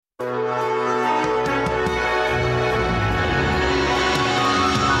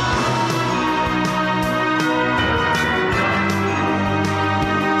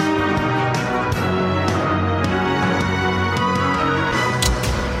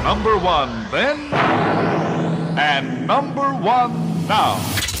number one then, and number one now.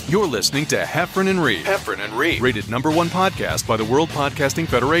 You're listening to Heffron and Reed. Heffron and Reed. Rated number one podcast by the World Podcasting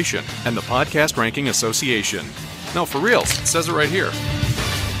Federation and the Podcast Ranking Association. No, for reals. It says it right here.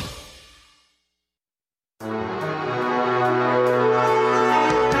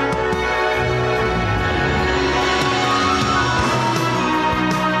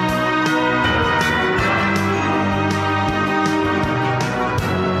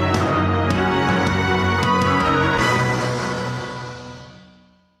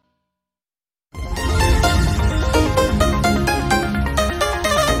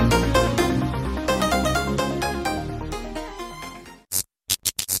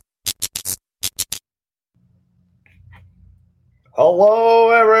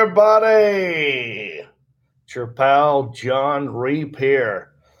 Hello, everybody. It's your pal, John Reep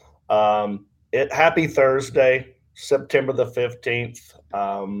here. Happy Thursday, September the 15th.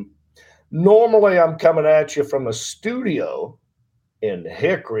 Normally, I'm coming at you from a studio in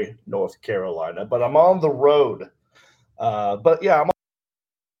Hickory, North Carolina, but I'm on the road. I'm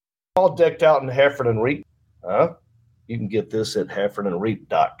all decked out in Heffron and Reep. You can get this at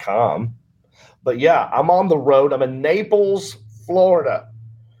heffronandreep.com. But yeah, I'm on the road. I'm in Naples, Florida.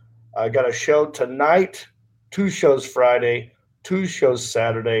 I got a show tonight, 2 shows Friday, 2 shows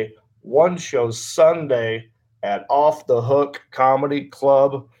Saturday, 1 show Sunday at Off the Hook Comedy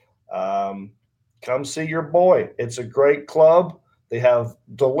Club. Come see your boy. It's a great club. They have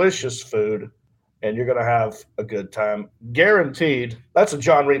delicious food, and you're going to have a good time. Guaranteed. That's a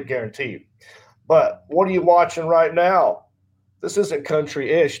John Reep guarantee. But what are you watching right now? This isn't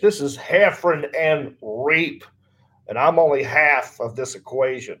country-ish. This is Heffron and Reep. And I'm only half of this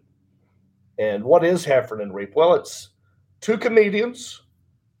equation. And what is Heffron and Reep? Well, it's 2 comedians,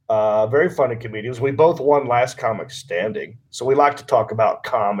 very funny comedians. We both won Last Comic Standing. So we like to talk about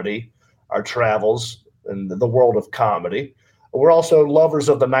comedy, our travels, and the world of comedy. We're also lovers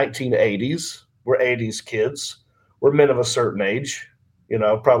of the 1980s. We're 80s kids. We're men of a certain age,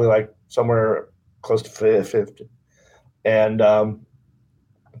 probably like somewhere close to 50. And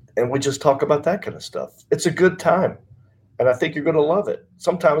we just talk about that kind of stuff. It's a good time, and I think you're going to love it.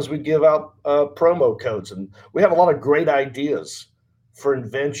 Sometimes we give out promo codes, and we have a lot of great ideas for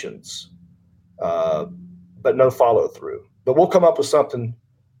inventions, but no follow-through. But we'll come up with something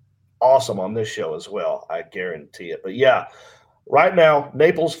awesome on this show as well. I guarantee it. But, yeah, right now,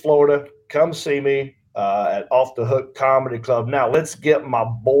 Naples, Florida, come see me at Off the Hook Comedy Club. Now, let's get my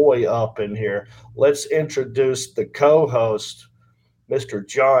boy up in here. Let's introduce the co-host, Mr.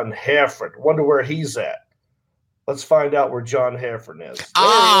 John Heffron. Wonder where he's at. Let's find out where John Heffron is.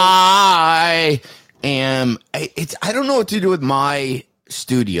 I don't know what to do with my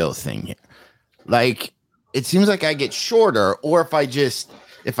studio thing here. Like, it seems like I get shorter, or if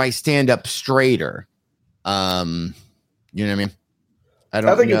I stand up straighter. You know what I mean?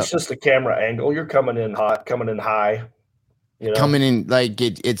 I think it's just a camera angle. You're coming in hot, coming in high. Coming in like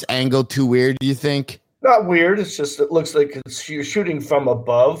it's angled too weird, do you think? Not weird. It's just it looks like you're shooting from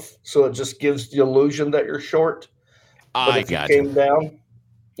above, so it just gives the illusion that you're short. But if you came down,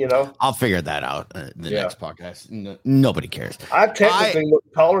 I'll figure that out the next podcast. Nobody cares. I technically look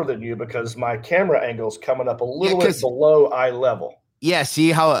taller than you because my camera angle is coming up a little bit below eye level. Yeah.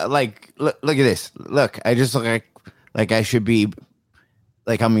 See how look at this. Look, I just look like I should be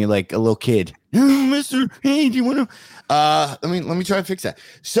like I'm like a little kid. Mister, hey, do you want to? Let me try to fix that.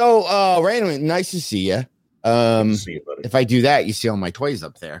 So, randomly, nice to see you. See you, buddy. If I do that, you see all my toys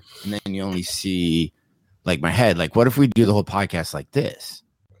up there, and then you only see like my head. Like, what if we do the whole podcast like this?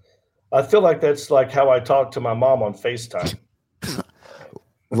 I feel like that's like how I talk to my mom on FaceTime.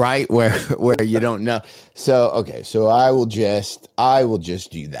 Right, where you don't know. So, okay, so I will just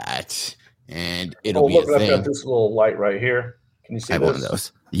do that, and it'll be a thing. I've got this little light right here. Can you see this? One of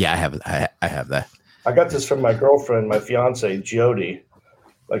those. Yeah, I have that. I got this from my girlfriend, my fiance, Jody.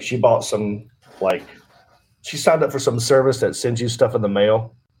 Like she bought some, she signed up for some service that sends you stuff in the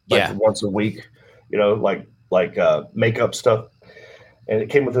mail, once a week, like makeup stuff. And it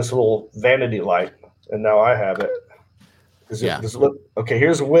came with this little vanity light, and now I have it. Does it look okay?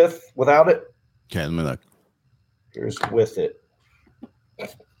 Here's without it. Okay, let me look. Here's with it.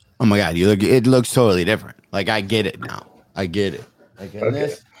 Oh my God, it looks totally different. Like I get it now. I get it. Like in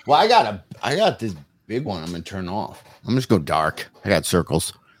this. Well, I got this big one I'm gonna turn off. I'm just go dark. I got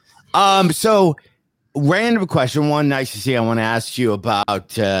circles. So random question. One, nice to see. I want to ask you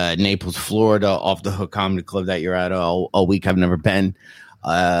about Naples, Florida, Off the Hook Comedy Club that you're at all week. I've never been.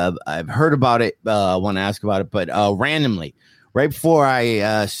 I've heard about it. I want to ask about it, but randomly, right before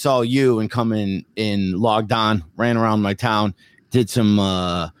I saw you and coming in, logged on, ran around my town, did some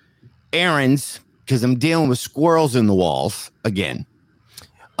errands because I'm dealing with squirrels in the walls again.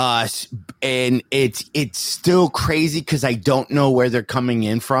 And it's still crazy because I don't know where they're coming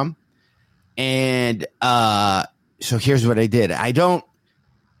in from. And so here's what I did. I don't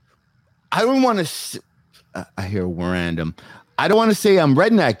want to. I hear random. I don't want to say I'm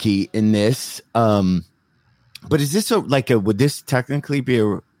rednecky in this. But is this would this technically be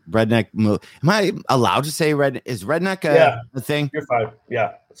a redneck move? Am I allowed to say is redneck a thing? You're fine.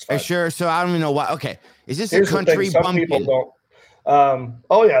 Yeah, it's fine. Are you sure? So I don't even know why. Okay, is this Here's a country Some bumpkin? people don't.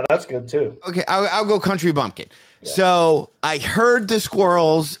 Oh yeah, that's good too. Okay, I'll go country bumpkin. Yeah. So I heard the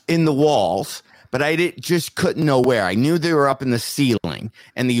squirrels in the walls, but I couldn't know where. I knew they were up in the ceiling,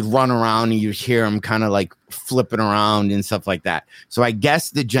 and they'd run around, and you'd hear them kind of like flipping around and stuff like that. So I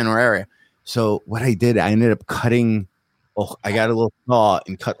guessed the general area. So what I did, I ended up cutting. I got a little saw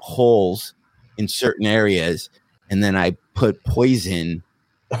and cut holes in certain areas, and then I put poison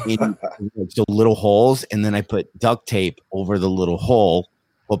in the little holes, and then I put duct tape over the little hole,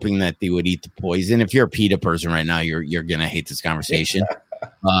 hoping that they would eat the poison. If you're a PETA person right now, you're gonna hate this conversation,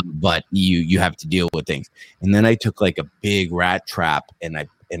 but you have to deal with things. And then I took like a big rat trap, and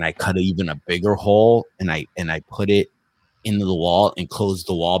I cut even a bigger hole, and I put it into the wall and closed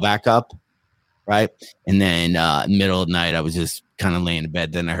the wall back up. Right. And then middle of the night, I was just kind of laying in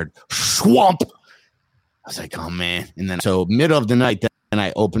bed. Then I heard swamp. I was like, oh, man. And then so middle of the night, then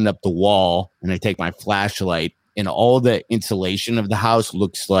I opened up the wall and I take my flashlight, and all the insulation of the house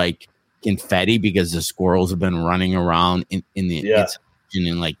looks like confetti because the squirrels have been running around in the insulation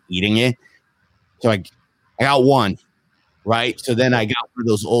and like eating it. So I got one. Right. So then I got one of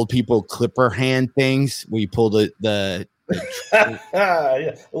those old people clipper hand things where you pull the yeah,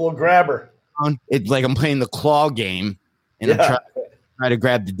 a little grabber. It's like I'm playing the claw game, and I'm trying to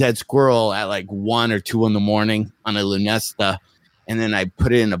grab the dead squirrel at like 1 or 2 in the morning on a Lunesta, and then I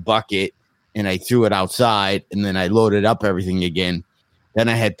put it in a bucket and I threw it outside, and then I loaded up everything again. Then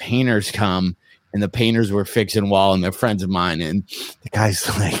I had painters come, and the painters were fixing wall, and they're friends of mine. And the guy's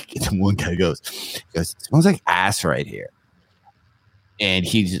like, one guy goes, it smells like ass right here, and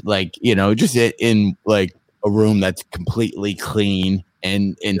he's like, just in like a room that's completely clean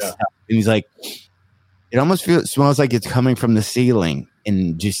and stuff. And he's like, it almost smells like it's coming from the ceiling,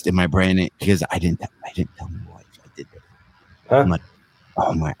 and just in my brain, because I didn't tell my wife I did it. Huh? I'm like,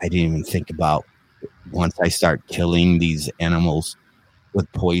 oh my! I didn't even think about once I start killing these animals with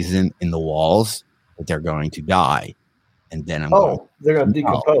poison in the walls that they're going to die, and then they're going to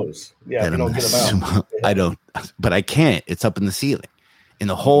decompose. Yeah, if you don't get them out. I don't, but I can't. It's up in the ceiling, and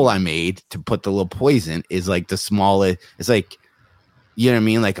the hole I made to put the little poison is like the smallest. It's like, you know what I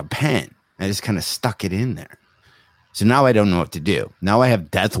mean, like a pen. I just kind of stuck it in there. So now I don't know what to do. Now I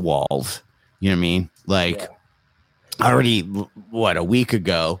have death walls. You know what I mean? Like already, a week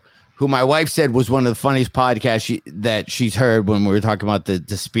ago, who my wife said was one of the funniest podcasts that she's heard when we were talking about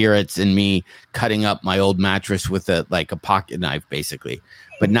the spirits and me cutting up my old mattress with a pocket knife, basically.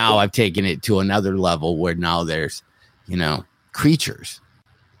 But now I've taken it to another level where now there's, creatures.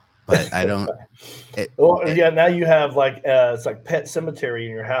 But I don't. Now you have it's like pet cemetery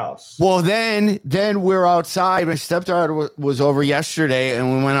in your house. Well, then we're outside. My stepdaughter was over yesterday,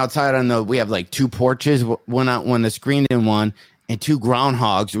 and we went outside we have like 2 porches. Went out when the screened in one, and 2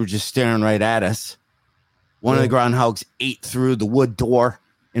 groundhogs were just staring right at us. One of the groundhogs ate through the wood door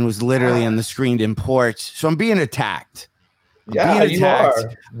and was literally on the screened in porch. So I'm being attacked. You are.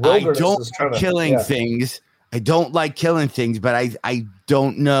 I don't like killing things. I don't like killing things, but I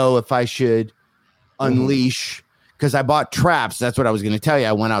don't know if I should unleash, because I bought traps. That's what I was going to tell you.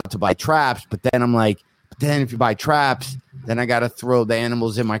 I went out to buy traps, but then I'm like, if you buy traps, then I got to throw the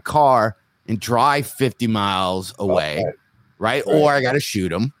animals in my car and drive 50 miles away, right? Or I got to shoot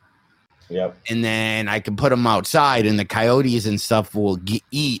them. Yep. And then I can put them outside, and the coyotes and stuff will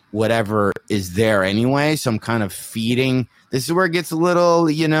eat whatever is there anyway. So I'm kind of feeding. This is where it gets a little,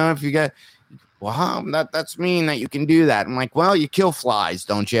 if you got... Well, that's mean that you can do that. I'm like, well, you kill flies,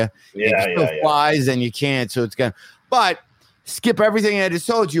 don't you? You kill flies, and you can't. So it's gonna. But skip everything I just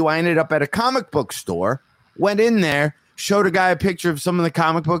told you. I ended up at a comic book store. Went in there, showed a guy a picture of some of the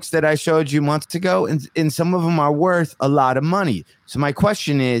comic books that I showed you months ago, and some of them are worth a lot of money. So my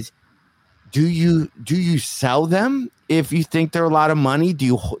question is, do you sell them if you think they're a lot of money? Do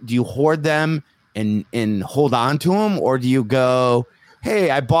you hoard them and hold on to them, or do you go, hey,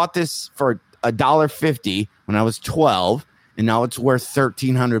 I bought this for $1.50 when I was 12, and now it's worth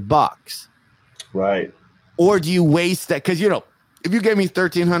 $1,300. Right. Or do you waste that? Because if you gave me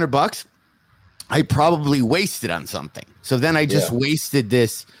 $1,300, I probably wasted on something. So then I just wasted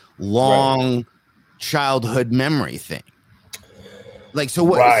this long childhood memory thing. Like, so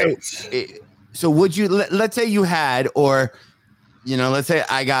what? Right. So would you? Let's say you had, or let's say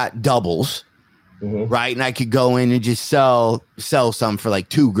I got doubles, right? And I could go in and just sell some for like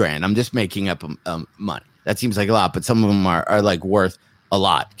 $2,000. I'm just making up money. That seems like a lot, but some of them are like worth a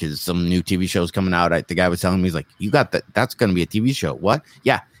lot because some new TV shows coming out. The guy was telling me, he's like, "You got that? That's going to be a TV show." What?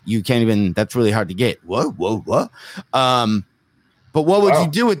 Yeah, you can't even. That's really hard to get. What? But what would you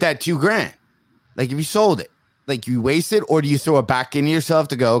do with that $2,000? Like if you sold it, like you waste it, or do you throw it back into yourself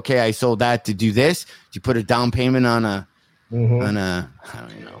to go, okay, I sold that to do this? Do you put a down payment on a I don't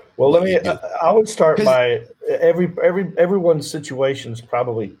know. Well, I would start by everyone's situation is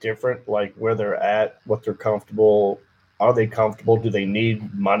probably different, like where they're at, what they're comfortable. Are they comfortable? Do they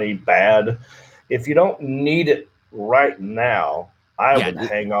need money bad? If you don't need it right now, I would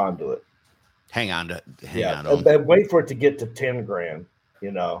hang on to it. Hang on and wait for it to get to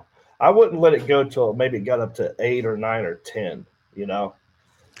 $10,000. I wouldn't let it go till maybe it got up to 8 or 9 or 10.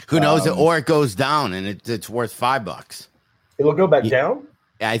 Who knows? Or it goes down and it's worth $5. It'll go back down.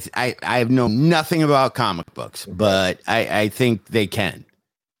 I know nothing about comic books, but I think they can.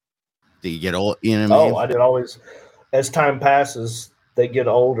 Do you get old? You know what I mean? I did always. As time passes, they get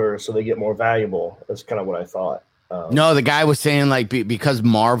older, so they get more valuable. That's kind of what I thought. No, the guy was saying like because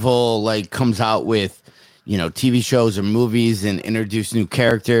Marvel like comes out with TV shows or movies and introduce new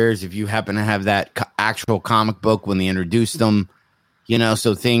characters. If you happen to have that actual comic book when they introduce them,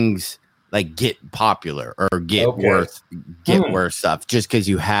 so things like get popular or get worth stuff just because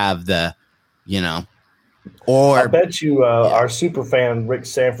you have the, or I bet you our super fan Rick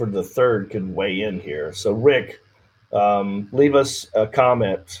Sanford III could weigh in here. So Rick, leave us a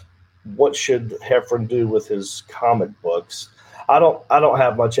comment. What should Heffron do with his comic books? I don't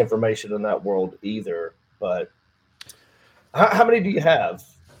have much information in that world either, but how many do you have?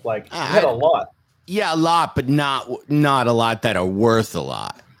 Like you had a lot. Yeah, a lot, but not a lot that are worth a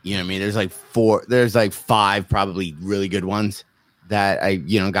lot. You know what I mean? There's like 5 probably really good ones that I,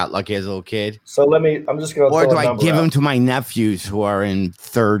 got lucky as a little kid. So I'm just going to or do I give them to my nephews who are in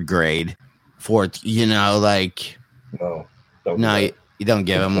 3rd grade, 4th, like. No, you don't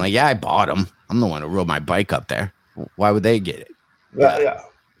give them. Like, yeah, I bought them. I'm the one who rode my bike up there. Why would they get it? Yeah.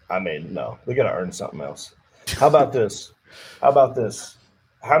 I mean, no, they got to earn something else. How about this?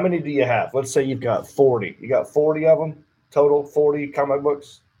 How many do you have? Let's say you've got 40. You got 40 of them total, 40 comic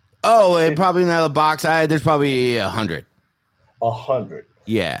books? Oh, and probably in that box, there's probably 100. 100.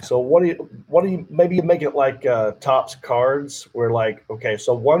 Yeah. So what do you maybe you make it like Topps cards where like, okay,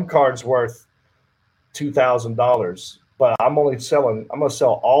 so one card's worth $2,000, but I'm going to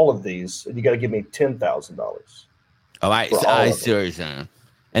sell all of these and you got to give me $10,000. Oh, I see what you're saying.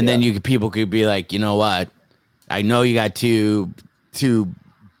 And then people could be like, you know what? I know you got two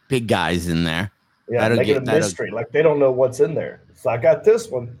big guys in there. Yeah, make it a mystery. Like they don't know what's in there. So I got this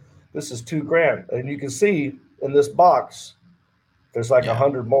one. This is $2,000, and you can see in this box, there's like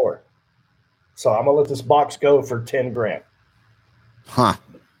 100 more. So I'm gonna let this box go for $10,000. Huh?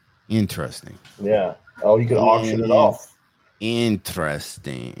 Interesting. Yeah. Oh, you can auction it off.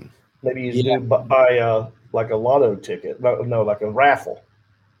 Interesting. Maybe you buy like a lotto ticket. No, like a raffle.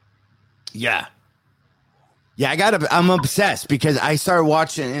 Yeah. Yeah, I'm obsessed because I started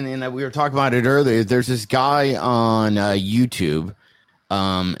watching, and we were talking about it earlier. There's this guy on YouTube,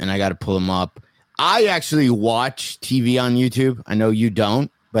 and I got to pull him up. I actually watch TV on YouTube. I know you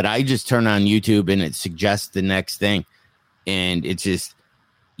don't, but I just turn on YouTube and it suggests the next thing, and it's just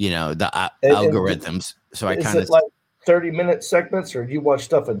the algorithms. So I kind of like 30-minute segments, or do you watch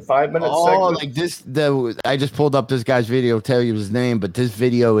stuff in 5-minute segments? Oh, like this. I just pulled up this guy's video. Tell you his name, but this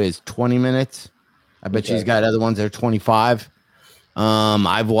video is 20 minutes. I bet you he's got other ones that are 25.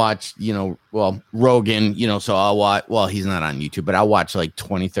 I've watched, Rogan, so I'll watch, well, he's not on YouTube, but I'll watch like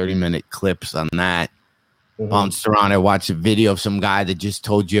 20, 30-minute clips on that. Bounced around. I watched a video of some guy that just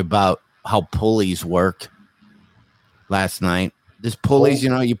told you about how pulleys work last night. This pulleys,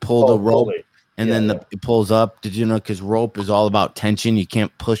 you pull the rope and then it pulls up. Did you know? Because rope is all about tension. You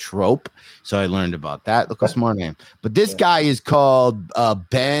can't push rope. So I learned about that. Look how smart I am. But this guy is called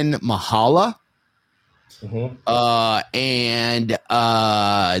Ben Mahala. And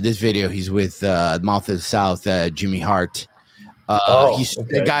this video, he's with Mouth of the South, Jimmy Hart.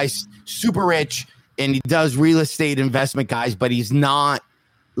 The guy's super rich and he does real estate investment, guys, but he's not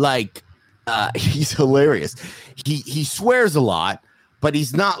like he's hilarious. He swears a lot, but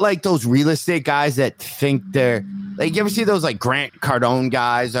he's not like those real estate guys that think they're like, you ever see those like Grant Cardone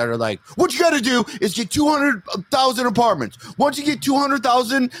guys that are like, what you got to do is get 200,000 apartments. Once you get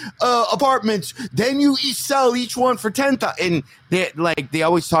 200,000 apartments, then you sell each one for 10,000. And they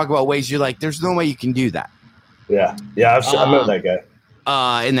always talk about ways you're like, there's no way you can do that. Yeah. I met that guy.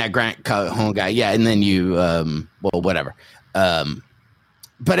 In that Grant Cajon guy, yeah, and then you, well, whatever.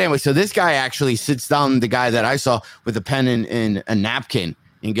 But anyway, so this guy actually sits down, the guy that I saw with a pen and a napkin,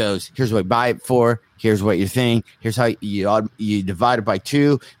 and goes, "Here's what I buy it for. Here's what you're saying. Here's how you divide it by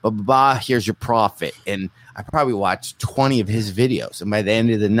 2. Blah blah blah. Here's your profit." And I probably watched 20 of his videos, and by the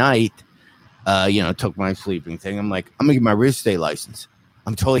end of the night, took my sleeping thing. I'm like, I'm gonna get my real estate license.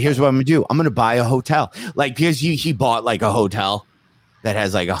 Here's what I'm gonna do. I'm gonna buy a hotel, like because he bought like a hotel that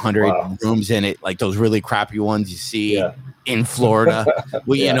has like 100 rooms in it, like those really crappy ones you see in Florida,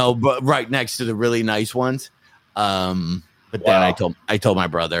 well, but right next to the really nice ones. But then I told my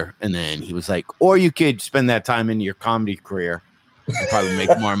brother, and then he was like, or you could spend that time in your comedy career and probably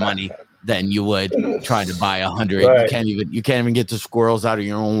make more money than you would trying to buy 100. Right. You can't even get the squirrels out of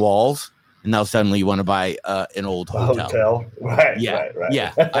your own walls. And now suddenly you want to buy an old hotel. Right. Yeah. Right.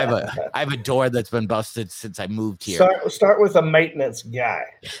 Yeah. I have a door that's been busted since I moved here. Start with a maintenance guy.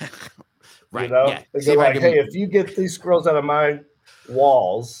 Right. Yeah. They're like, hey, if you get these squirrels out of my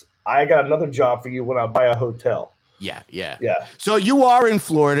walls, I got another job for you when I buy a hotel. Yeah. So you are in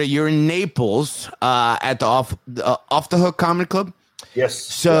Florida. You're in Naples at the Off the Hook Comedy Club. Yes.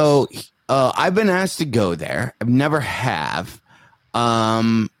 So I've been asked to go there. I've never have.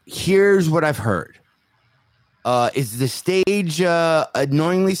 Here's what I've heard. Is the stage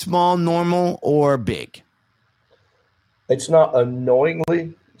annoyingly small, normal, or big? It's not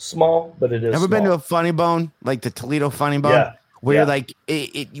annoyingly small, but it is. Ever been to a Funny Bone, like the Toledo Funny Bone? Yeah. Where you're like,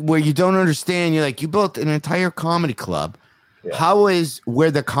 where you don't understand, you're like, you built an entire comedy club. Yeah. How is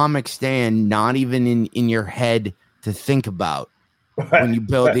where the comics stand not even in your head to think about when you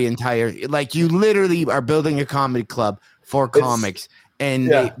build the entire, like you literally are building a comedy club for comics,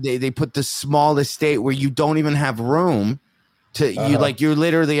 and they put the small estate where you don't even have room to, you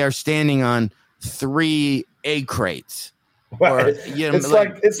literally are standing on 3 egg crates. Right. Or, it's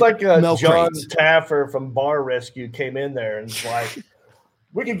like John crates. Taffer from Bar Rescue came in there and it's like,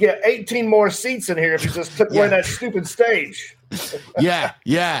 we could get 18 more seats in here if you just took away that stupid stage. Yeah.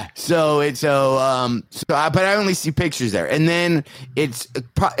 But I only see pictures there, and then it's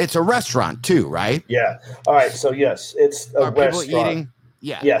a restaurant too, right? Yeah. All right. So yes, it's a restaurant. People eating?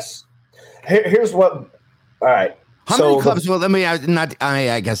 Yeah. Yes. Here's what. All right. How many clubs? Well, let me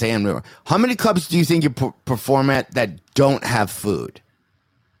I guess I am. How many clubs do you think you perform at that don't have food?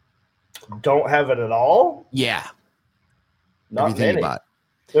 Don't have it at all? Yeah. Not many. About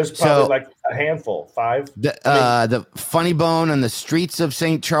There's probably like a handful, 5. The Funny Bone on the streets of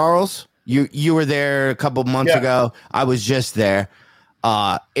St. Charles. You were there a couple months ago. I was just there.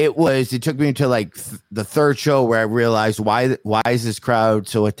 It took me to like the third show where I realized why is this crowd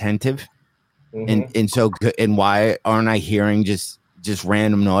so attentive? Mm-hmm. And so good, and why aren't I hearing just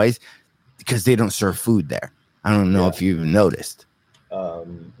random noise? Because they don't serve food there. I don't know if you even noticed.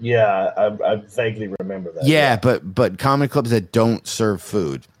 I vaguely remember that. Yeah, but comedy clubs that don't serve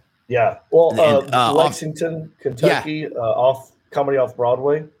food. Yeah, well, Lexington, Kentucky, comedy off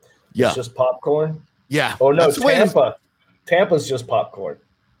Broadway. Yeah, it's just popcorn. Yeah. Oh no, Tampa. Tampa's just popcorn.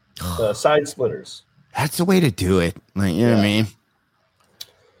 Side splitters. That's the way to do it. Like, you know what I mean?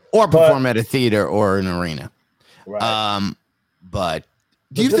 Or perform at a theater or an arena. Right. But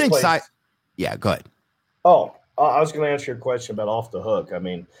do you think Yeah, go ahead. Oh, I was going to answer your question about Off the Hook. I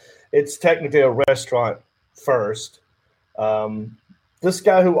mean, it's technically a restaurant first. This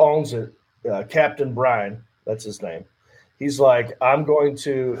guy who owns it, Captain Brian, that's his name. He's like,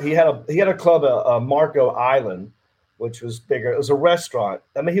 he had a club at Marco Island, which was bigger. It was a restaurant.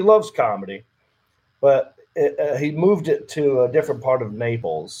 I mean, he loves comedy, but he moved it to a different part of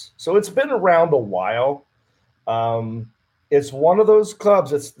Naples. So it's been around a while. It's one of those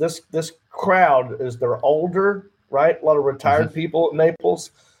clubs. It's this crowd they're older, right? A lot of retired people in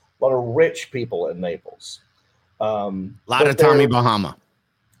Naples, a lot of rich people in Naples. A lot of Tommy Bahama.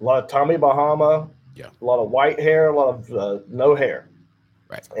 Yeah. A lot of white hair, a lot of no hair.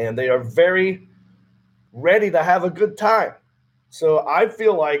 Right. And they are very ready to have a good time. So I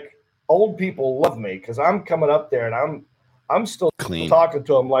feel like old people love me because I'm coming up there and I'm still clean, talking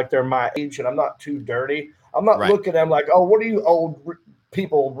to them like they're my age and I'm not too dirty. I'm not looking at them like, oh, what are you old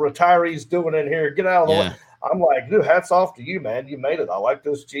people, retirees doing in here? Get out of the way. I'm like, dude, hats off to you, man. You made it. I like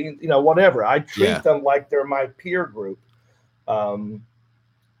those jeans, whatever. I treat them like they're my peer group.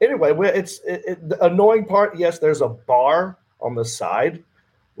 Anyway, the annoying part, yes, there's a bar on the side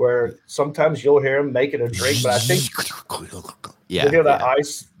where sometimes you'll hear them making a drink, but I think you hear that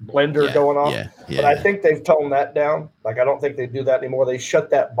ice blender going on. But I think they've toned that down. Like, I don't think they do that anymore. They shut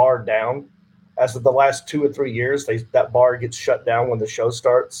that bar down. As of the last 2 or 3 years, that bar gets shut down when the show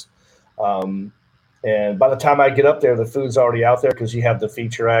starts. And by the time I get up there, the food's already out there because you have the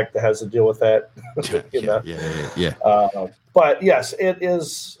feature act that has to deal with that. But yes, it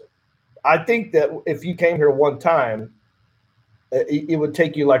is. I think that if you came here one time, it would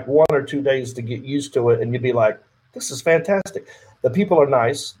take you like 1 or 2 days to get used to it, and you'd be like, "This is fantastic." The people are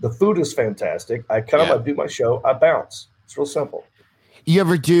nice. The food is fantastic. I come, I do my show, I bounce. It's real simple. You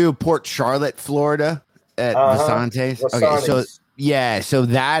ever do Port Charlotte, Florida at Vasante's? Okay, so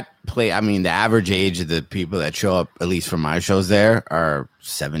that play. I mean, the average age of the people that show up, at least for my shows, there are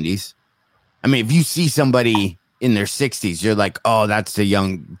 70s. I mean, if you see somebody in their 60s, you're like, "Oh, that's the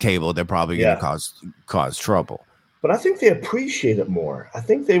young table. They're probably going to cause trouble." But I think they appreciate it more. I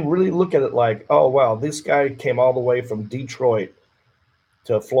think they really look at it like, "Oh, wow, this guy came all the way from Detroit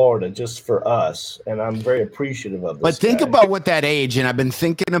to Florida just for us," and I'm very appreciative of this. But think about what that age, and I've been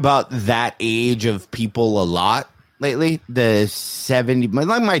thinking about that age of people a lot lately. The 70,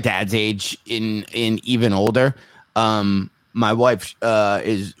 like my dad's age, in even older. My wife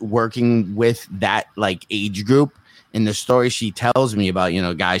is working with that like age group, and the story she tells me about,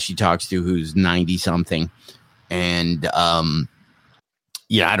 guys she talks to who's 90 something, and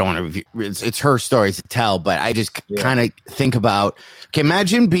I don't want to review. It's her story to tell, but I just kind of think about, okay,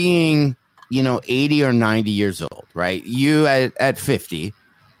 imagine being, 80 or 90 years old, right? You at 50.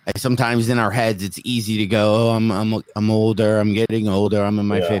 Sometimes in our heads, it's easy to go, "Oh, I'm older. I'm getting older. I'm in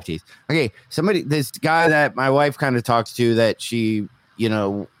my 50s." Okay, this guy that my wife kind of talks to, that she,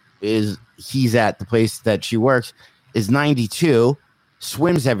 he's at the place that she works, is 92,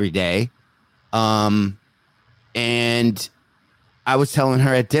 swims every day, and I was telling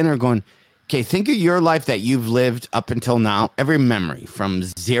her at dinner, going, "Okay, think of your life that you've lived up until now, every memory from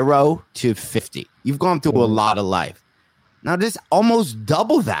 0 to 50. You've gone through a lot of life. Now, just almost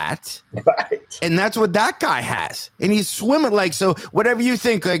double that." Right. And that's what that guy has. And he's swimming like, so whatever you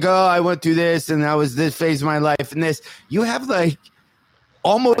think, like, "Oh, I went through this and that was this phase of my life and this," you have like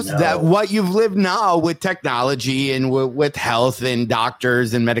almost that what you've lived now with technology and with health and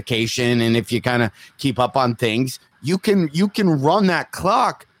doctors and medication. And if you kind of keep up on things, you can run that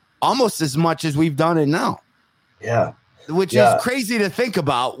clock almost as much as we've done it now. Yeah. Which is crazy to think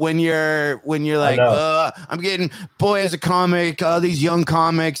about when you're like, I'm getting, boy, as a comic, all these young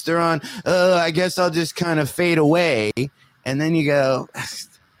comics, they're on, I guess I'll just kind of fade away. And then you go,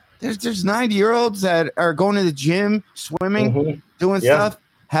 there's 90-year-olds that are going to the gym, swimming, doing stuff,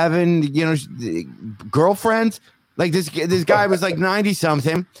 having, girlfriends. Like this guy was like 90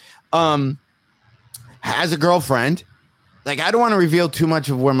 something, has a girlfriend. Like, I don't want to reveal too much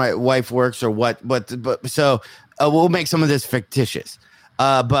of where my wife works or what, but so we'll make some of this fictitious.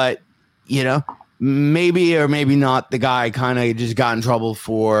 But, maybe or maybe not, the guy kind of just got in trouble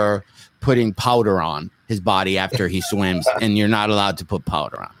for putting powder on his body after he swims, and you're not allowed to put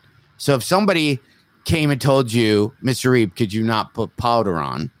powder on. So if somebody came and told you, "Mr. Reeb, could you not put powder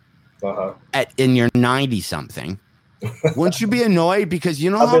on in your 90-something?" Wouldn't you be annoyed? Because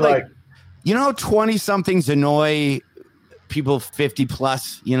how 20-somethings annoy people 50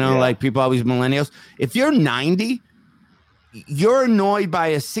 plus, like people always millennials. If you're 90, you're annoyed by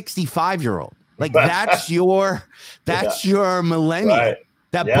a 65-year-old. Like that's your millennial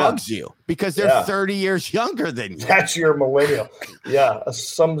that bugs you because they're 30 years younger than you. That's your millennial. Yeah.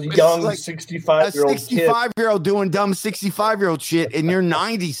 Some young like 65-year-old 65-year-old doing dumb 65-year-old shit, and you're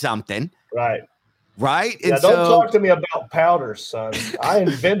 90 something. Right. Right? Yeah, don't talk to me about powder, son. I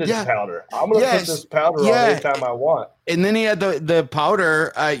invented powder. I'm going to put this powder on anytime I want. And then he had the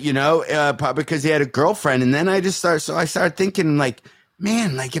powder, because he had a girlfriend. And then I started thinking, like,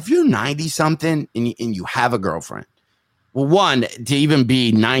 man, like if you're 90-something and you have a girlfriend, well, one, to even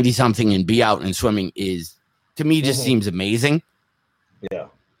be 90-something and be out and swimming is, to me, just seems amazing. Yeah.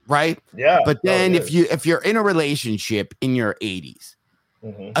 Right? Yeah. But then if you're in a relationship in your 80s,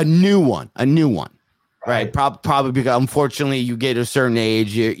 a new one. Right. Probably because unfortunately you get a certain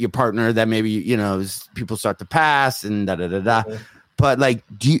age, your partner that maybe, people start to pass and But like,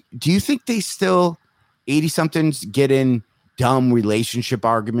 do you think they still 80-somethings get in dumb relationship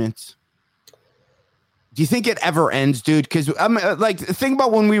arguments? Do you think it ever ends, dude? Because I'm like, think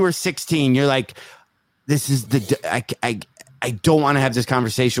about when we were 16. You're like, this is I don't want to have this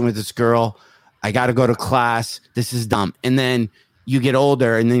conversation with this girl. I got to go to class. This is dumb. And then you get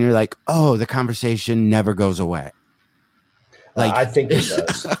older, and then you're like, oh, the conversation never goes away. Like, I think it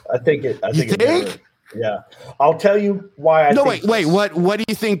does. I think it never, yeah. I'll tell you why. Wait. What do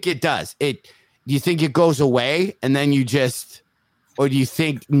you think it does? Do you think it goes away, and then you just, or do you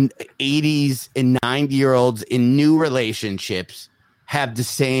think 80s and 90-year-olds in new relationships have the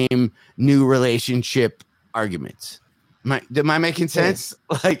same new relationship arguments? Am I making sense?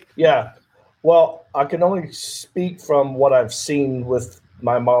 Like, yeah. Well, I can only speak from what I've seen with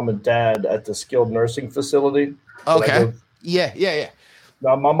my mom and dad at the skilled nursing facility. Okay. Yeah.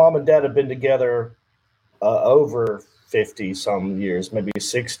 Now, my mom and dad have been together over 50 some years, maybe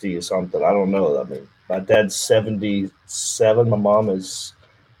 60 or something. I don't know. I mean, my dad's 77. My mom is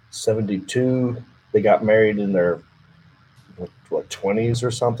 72. They got married in their, 20s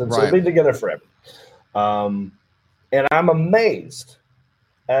or something. So they've been together forever. And I'm amazed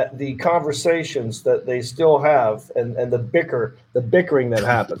at the conversations that they still have and the bickering that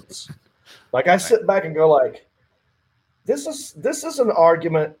happens. Like I sit back and go like, this is an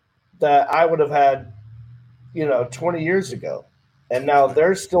argument that I would have had, 20 years ago. And now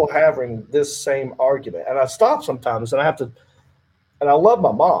they're still having this same argument. And I stop sometimes and I love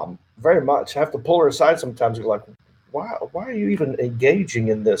my mom very much. I have to pull her aside sometimes and go like, why are you even engaging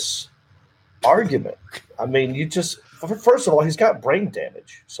in this argument? I mean, first of all, he's got brain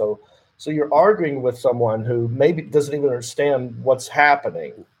damage. So you're arguing with someone who maybe doesn't even understand what's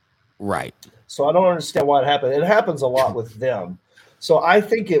happening. Right. So I don't understand why it happened. It happens a lot with them. So I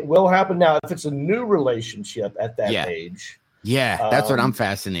think it will happen now if it's a new relationship at that age. Yeah, that's what I'm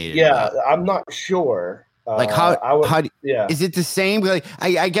fascinated about. about. I'm not sure. Is it the same? Like,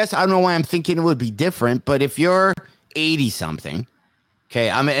 I guess I don't know why I'm thinking it would be different, but if you're 80 something, okay,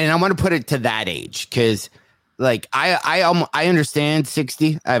 and I want to put it to that age because, like, I understand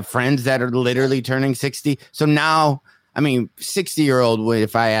 60. I have friends that are literally turning 60. So now, I mean, 60-year-old.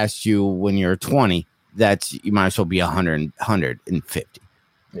 If I asked you when you're 20, you might as well be 150.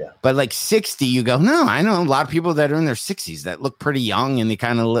 Yeah. But like 60, you go, no, I know a lot of people that are in their 60s that look pretty young and they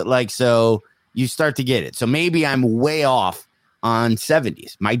kind of look like, so you start to get it. So maybe I'm way off on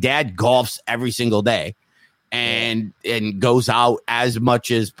 70s. My dad golfs every single day and goes out as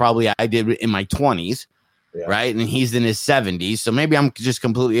much as probably I did in my 20s. Yeah. Right. And he's in his 70s. So maybe I'm just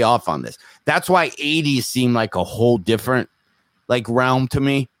completely off on this. That's why 80s seem like a whole different like realm to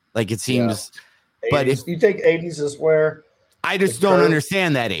me. Like it seems, but if you think 80s is where I just don't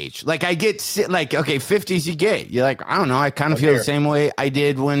understand that age. Like I get like, okay, 50s you're like, I don't know. I kind of feel the same way I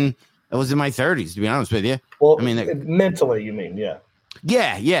did when I was in my 30s, to be honest with you. Well, I mean, mentally, you mean, yeah.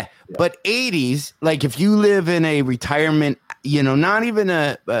 Yeah. But 80s, like if you live in a retirement, not even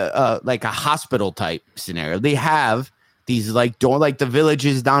a like a hospital type scenario, they have these like the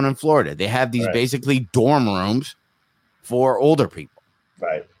villages down in Florida. They have these basically dorm rooms for older people.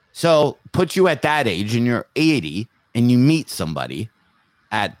 Right. So put you at that age and you're 80 and you meet somebody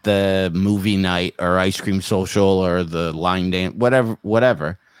at the movie night or ice cream social or the line dance,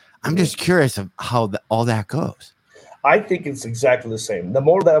 whatever. I'm just curious of how all that goes. I think it's exactly the same. The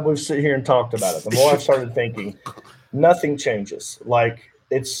more that we've sit here and talked about it, the more I've started thinking nothing changes. Like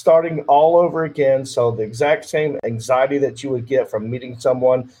it's starting all over again. So the exact same anxiety that you would get from meeting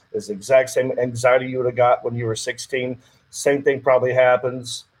someone is the exact same anxiety you would have got when you were 16. Same thing probably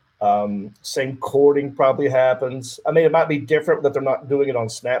happens. Same courting probably happens. I mean, it might be different that they're not doing it on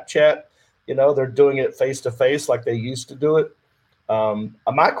Snapchat. They're doing it face to face like they used to do it.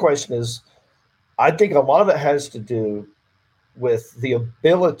 My question is, I think a lot of it has to do with the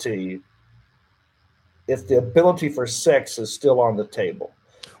ability, if the ability for sex is still on the table.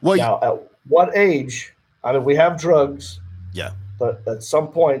 Well, now, at what age? I mean, we have drugs. Yeah. But at some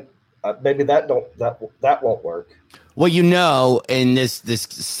point, maybe that won't work. Well, and this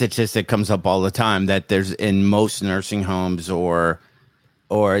statistic comes up all the time that there's in most nursing homes or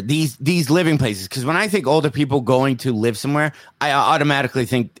these living places. Because when I think older people going to live somewhere, I automatically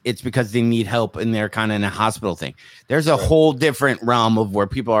think it's because they need help and they're kind of in a hospital thing. There's a whole different realm of where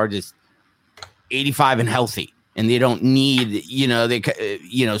people are just 85 and healthy and they don't need,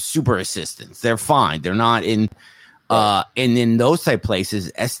 super assistance. They're fine. They're not in, and in those type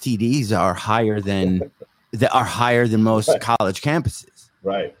places, STDs are higher than most college campuses.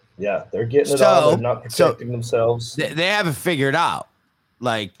 Right. Yeah. They're getting it all. They're not protecting themselves. They haven't figured out.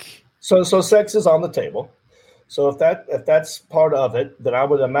 Like so sex is on the table. So if that's part of it, then I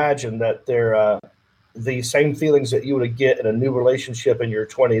would imagine that they're the same feelings that you would get in a new relationship in your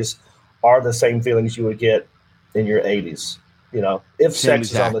 20s are the same feelings you would get in your 80s. If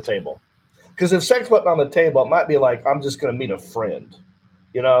sex is on the table. Because if sex wasn't on the table, it might be like I'm just going to meet a friend.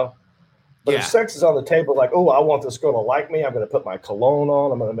 But if sex is on the table, like, oh, I want this girl to like me, I'm going to put my cologne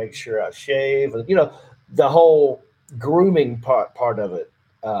on, I'm going to make sure I shave, and the whole grooming part of it,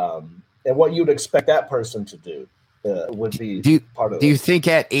 and what you'd expect that person to do would be part of it. Do you think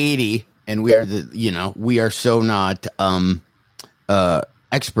at 80, and we are so not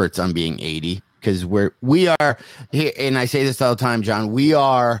experts on being 80 because we are here, and I say this all the time, John, we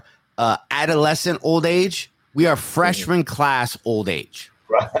are adolescent old age, we are freshman class old age.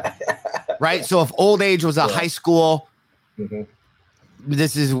 Right. right? So if old age was a high school, Mhm.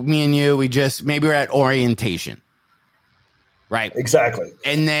 this is me and you. Maybe we're at orientation, right? Exactly.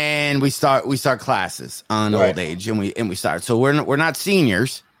 And then we start classes on old age, and we start. So we're not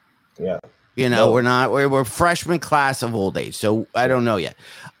seniors. Yeah. You know, we're freshman class of old age. So I don't know yet.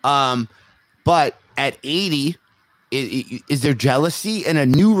 But at 80, is there jealousy in a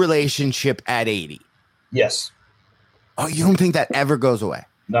new relationship at 80? Yes. Oh, you don't think that ever goes away?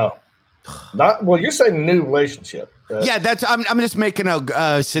 No. Not well. You're saying new relationship. Yeah, that's. I'm just making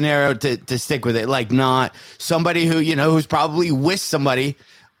a scenario to stick with it. Like not somebody who who's probably with somebody,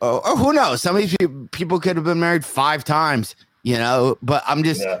 or who knows? Some of these people could have been married 5 times. But I'm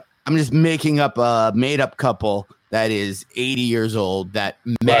just making up a made up couple that is 80 years old that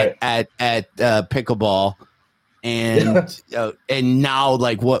met at pickleball, and now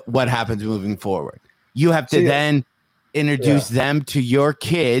like what happens moving forward? You have to then introduce them to your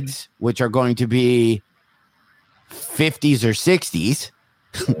kids, which are going to be 50s or 60s,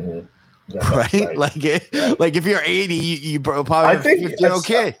 right? Like if you're 80, you probably have a 50-year-old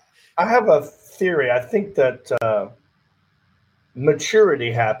kid. I have a theory. I think that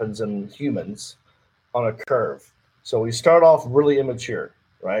maturity happens in humans on a curve. So we start off really immature,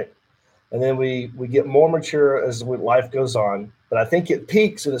 right? And then we get more mature as life goes on. But I think it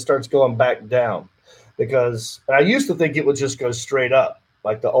peaks and it starts going back down. Because I used to think it would just go straight up.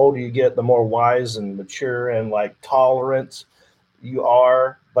 Like the older you get, the more wise and mature and like tolerant you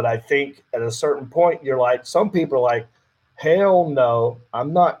are. But I think at a certain point, you're like, some people are like, hell no,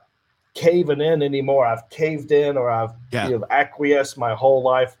 I'm not caving in anymore. I've caved in, or I've acquiesced my whole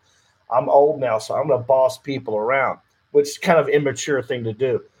life. I'm old now, so I'm going to boss people around, which is kind of immature thing to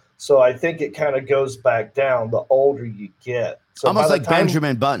do. So I think it kind of goes back down the older you get. So almost like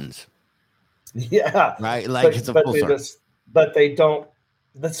Benjamin Buttons. Yeah. Right. Like it's a full circle. But they don't.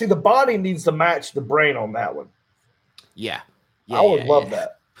 Let's see, the body needs to match the brain on that one. Yeah. I would love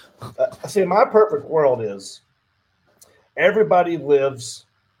that. See, my perfect world is everybody lives,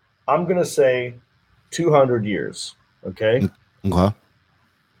 I'm going to say 200 years. Okay. Okay.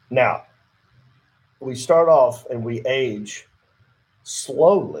 Now, we start off and we age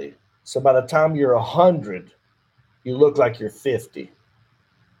slowly. So by the time you're 100, you look like you're 50.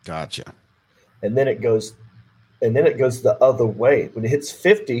 Gotcha. And then it goes the other way. When it hits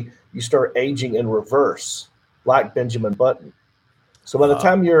 50, you start aging in reverse, like Benjamin Button. So by the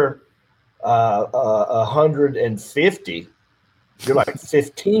time you're 150, you're like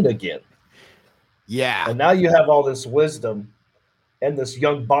 15 again. Yeah. And now you have all this wisdom and this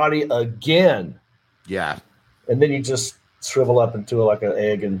young body again. Yeah. And then you just shrivel up into like an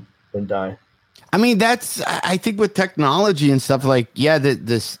egg and die. I mean, I think with technology and stuff like,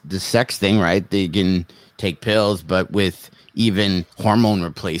 the sex thing, right? They can take pills, but with even hormone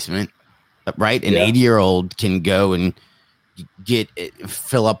replacement, right? An 80-year-old can go and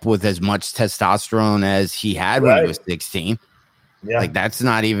fill up with as much testosterone as he had when he was 16. Yeah. Like that's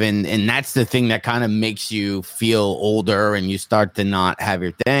not even, and that's the thing that kind of makes you feel older and you start to not have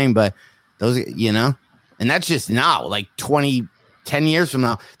your thing. But those, and that's just now, like 10 years from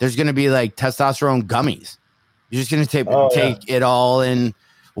now, there's going to be like testosterone gummies. You're just going to take it all. And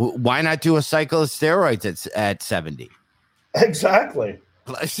why not do a cycle of steroids at 70? Exactly.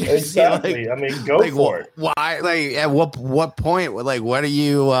 Exactly. I mean, go for it. Why? Like, at what point? Like, what are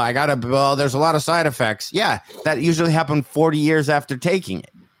you? There's a lot of side effects. Yeah, that usually happen 40 years after taking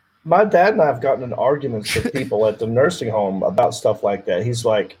it. My dad and I have gotten in arguments with people at the nursing home about stuff like that. He's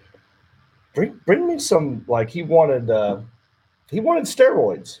like, "Bring me some." Like, he wanted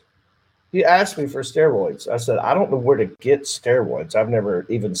steroids. He asked me for steroids. I said, "I don't know where to get steroids. I've never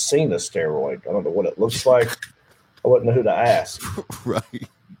even seen a steroid. I don't know what it looks like." I wouldn't know who to ask. Right.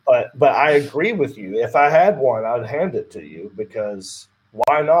 But I agree with you. If I had one, I'd hand it to you because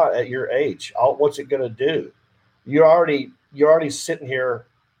why not at your age? What's it going to do? You're already sitting here.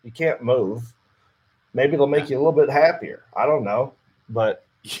 You can't move. Maybe it'll make you a little bit happier. I don't know, but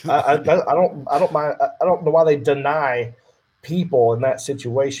I don't mind. I don't know why they deny people in that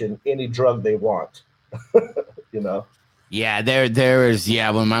situation any drug they want. Yeah, there is.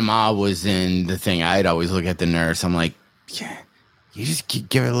 Yeah, when my mom was in the thing, I'd always look at the nurse. I'm like, yeah, you just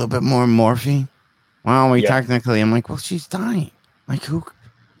give her a little bit more morphine. Well, technically, I'm like, well, she's dying. Like, who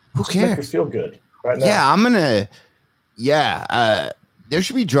cares? Make her feel good right now. Yeah, I'm gonna. Yeah, there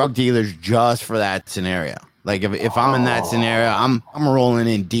should be drug dealers just for that scenario. Like, if I'm in that scenario, I'm rolling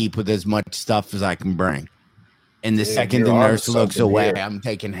in deep with as much stuff as I can bring. And the second the nurse looks away, I'm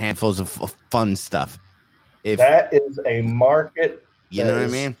taking handfuls of fun stuff. That is a market, what I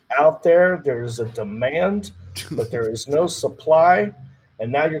mean? Out there, there's a demand, but there is no supply,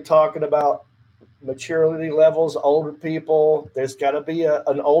 And now you're talking about maturity levels, older people. There's got to be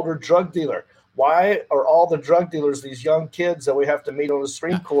an older drug dealer. Why are all the drug dealers these young kids that we have to meet on the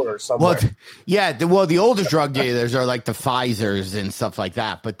street corner somewhere? The older drug dealers are like the Pfizers and stuff like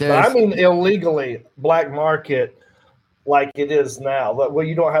that. But I mean illegally, black market, like it is now. Well,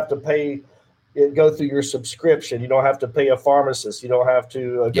 you don't have to pay it, go through your subscription. You don't have to pay a pharmacist. You don't have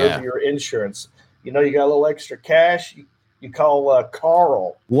to go through your insurance. You got a little extra cash. You call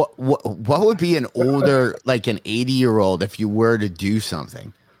Carl. What would be an older, like an 80-year-old, if you were to do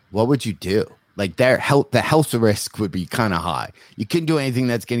something? What would you do? Like the health risk would be kind of high. You couldn't do anything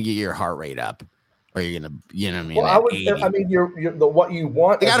that's going to get your heart rate up, or you're going to, you know what I mean? Well, you're what you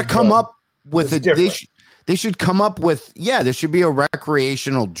want. They got to come up with it. They should come up with, there should be a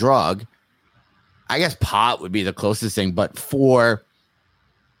recreational drug. I guess pot would be the closest thing, but for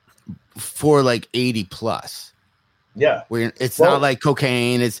like 80 plus. Yeah, it's not like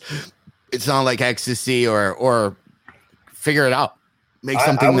cocaine. It's not like ecstasy or figure it out. Make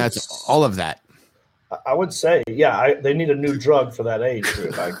something that's all of that. I would say, they need a new drug for that age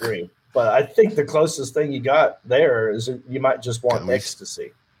group. I agree, but I think the closest thing you got there is you might just want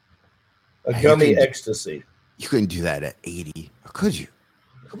ecstasy, gummy ecstasy. You couldn't do that at 80, or could you?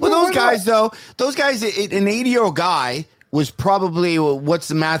 Well, those guys, an 80-year-old guy was probably, what's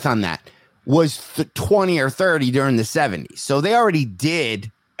the math on that? Was 20 or 30 during the 70s. So they already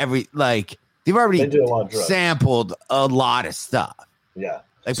did they've already sampled a lot of stuff. Yeah.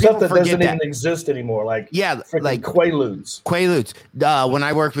 Like stuff that doesn't even exist anymore. Like Quaaludes. Quaaludes. When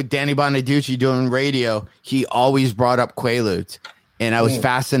I worked with Danny Bonaducci doing radio, he always brought up Quaaludes. And I was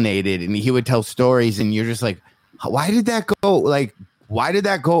fascinated. And he would tell stories. And you're just like, why did that go? Like, why did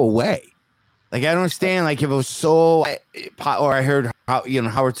that go away? Like, I don't understand. Like, if it was so, or I heard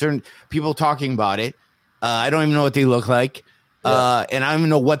Howard Stern people talking about it. I don't even know what they look like, and I don't even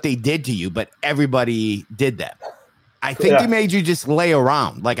know what they did to you. But everybody did that. I think they made you just lay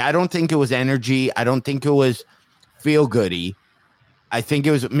around. Like, I don't think it was energy. I don't think it was feel goody. I think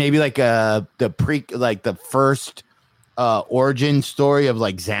it was maybe like the first origin story of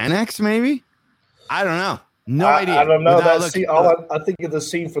like Xanax. Maybe, I don't know. No idea. I don't know. I think of the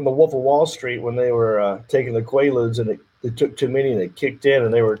scene from The Wolf of Wall Street when they were taking the Quaaludes and they took too many and they kicked in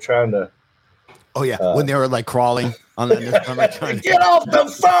and they were trying to. Oh yeah, when they were like crawling on the get off the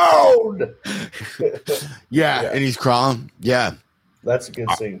phone. yeah, and he's crawling. Yeah, that's a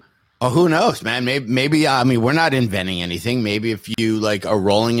good scene. Oh, who knows, man? Maybe. I mean, we're not inventing anything. Maybe if you like are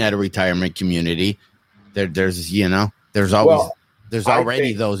rolling at a retirement community, there's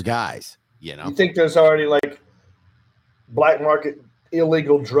already those guys. You think there's already like black market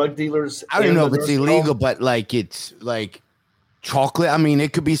illegal drug dealers? I don't know if it's illegal, but like it's like chocolate. I mean,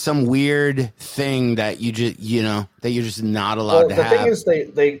 it could be some weird thing that you just that you're just not allowed to have. The thing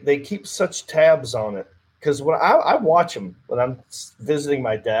is, they keep such tabs on it because when I watch them when I'm visiting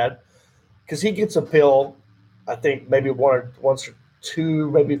my dad, because he gets a pill, I think maybe once or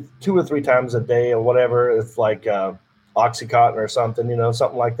two, maybe 2 or 3 times a day or whatever. It's like Oxycontin or something,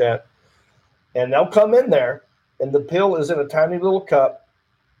 something like that. And they'll come in there, and the pill is in a tiny little cup,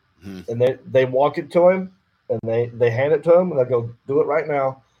 and they walk it to him, and they hand it to him, and they go, do it right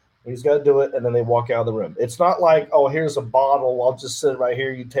now. He's got to do it, and then they walk out of the room. It's not like, oh, here's a bottle. I'll just sit right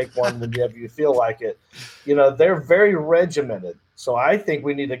here. You take one whenever you feel like it. They're very regimented. So I think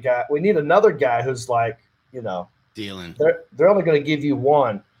we need another guy who's like, dealing. They're only going to give you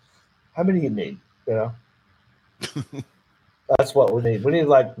one. How many do you need? That's what we need. We need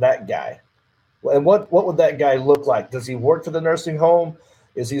like that guy. And what would that guy look like? Does he work for the nursing home?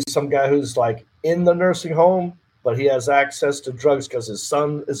 Is he some guy who's like in the nursing home, but he has access to drugs because his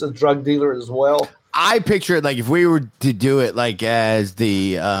son is a drug dealer as well? I picture it like if we were to do it like as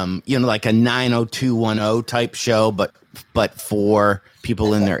the like a 90210 type show, but for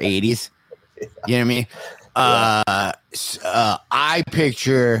people in their 80s. You know what I mean? I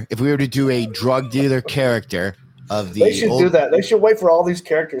picture if we were to do a drug dealer character. They should do that. They should wait for all these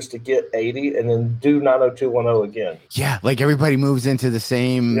characters to get 80 and then do 90210 again. Yeah, like everybody moves into the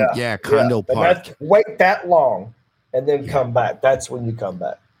same condo park. Wait that long and then come back. That's when you come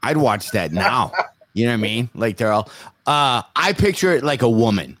back. I'd watch that now. You know what I mean? Like they're all I picture it like a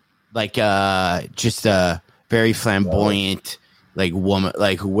woman. Like just a very flamboyant like woman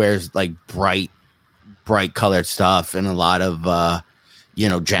like who wears like bright colored stuff and a lot of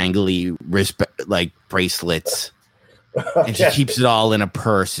jangly wrist like bracelets. And she keeps it all in a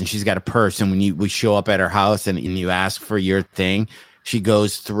purse, and she's got a purse. And when we show up at her house and you ask for your thing, she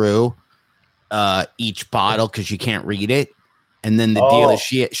goes through each bottle because she can't read it. And then the deal is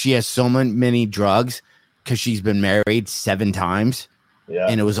she has so many drugs because she's been married 7 times Yeah.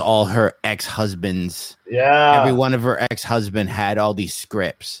 And it was all her ex-husbands. Yeah. Every one of her ex-husband had all these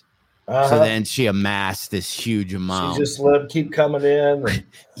scripts. Uh-huh. So then she amassed this huge amount. She just keep coming in. And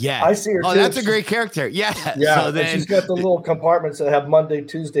yeah. I see her. Oh, too. that's a great character. Yeah. Yeah. So then she's got the little compartments that have Monday,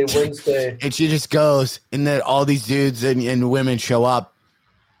 Tuesday, Wednesday. And she just goes, and then all these dudes and women show up.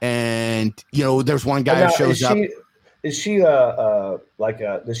 And, there's one guy who shows up. Is she does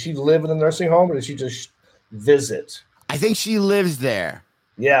she live in the nursing home or does she just visit? I think she lives there.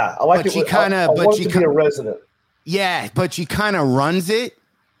 Yeah. I like but it. she kind of, but she be a resident. Yeah. But she kind of runs it.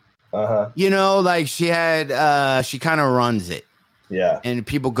 Uh-huh. She kind of runs it. Yeah. And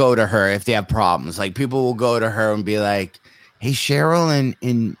people go to her if they have problems. Like people will go to her and be like, hey, Cheryl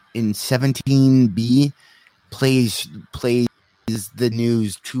in 17B plays the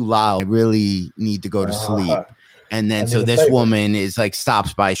news too loud. I really need to go to sleep. And then so this woman is like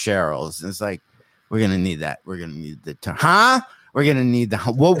stops by Cheryl's and it's like, we're going to need that. We're going to need the we're going to need the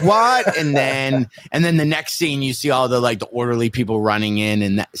what? And then the next scene, you see all the orderly people running in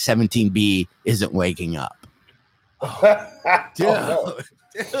and that 17B isn't waking up. Dude. Oh,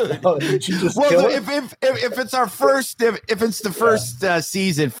 no. Did you just well, if it's our first, if it's the first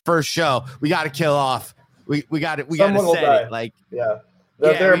season, first show, we got to kill off. We got to set it. Yeah.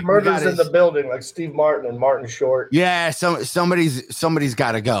 There are murders in the building, like Steve Martin and Martin Short. Yeah, somebody's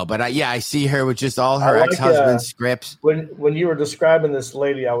got to go. But I see her with just all her ex-husband's scripts. When you were describing this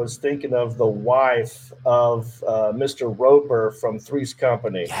lady, I was thinking of the wife of Mr. Roper from Three's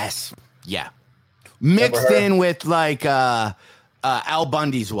Company. Yes, yeah, mixed in with Al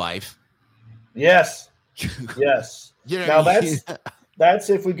Bundy's wife. Yes, yes. Now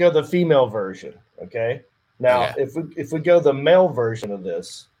that's if we go the female version. Okay. Now, if we go the male version of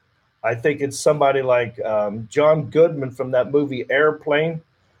this, I think it's somebody like John Goodman from that movie Airplane.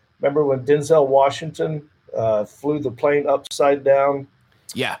 Remember when Denzel Washington flew the plane upside down?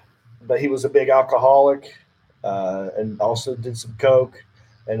 Yeah. But he was a big alcoholic and also did some coke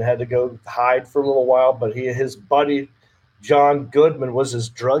and had to go hide for a little while. But his buddy John Goodman was his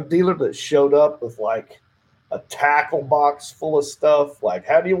drug dealer that showed up with a tackle box full of stuff. Like,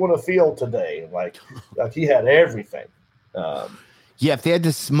 how do you want to feel today? Like he had everything. If they had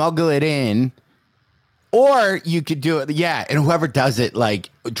to smuggle it in, or you could do it. Yeah. And whoever does it,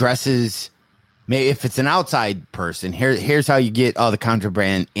 dresses, maybe if it's an outside person, here's how you get all the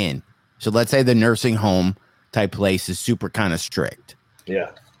contraband in. So let's say the nursing home type place is super kind of strict.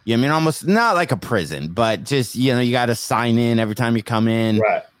 Yeah. I mean, almost not like a prison, but just, you got to sign in every time you come in.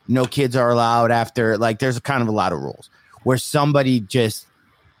 Right. No kids are allowed after, there's kind of a lot of rules where somebody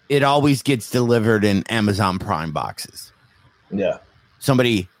it always gets delivered in Amazon Prime boxes. Yeah.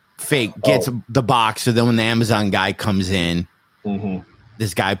 Somebody fake gets the box. So then when the Amazon guy comes in,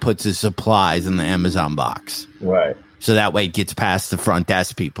 this guy puts his supplies in the Amazon box. Right. So that way it gets past the front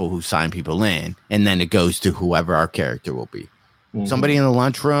desk people who sign people in. And then it goes to whoever our character will be. Somebody in the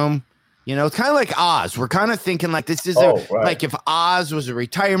lunchroom. It's kind of like Oz. We're kind of thinking this is like if Oz was a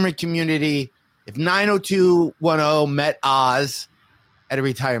retirement community, if 90210 met Oz at a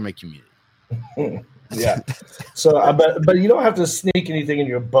retirement community. Yeah. So, but you don't have to sneak anything in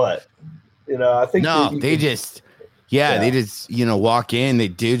your butt. I think they just walk in. They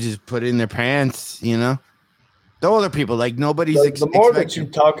do just put it in their pants. The older people, nobody's. The more that you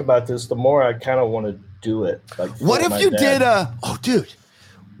talk about this, the more I kind of want to do it. What if you did dude?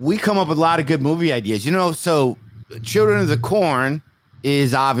 We come up with a lot of good movie ideas, so Children of the Corn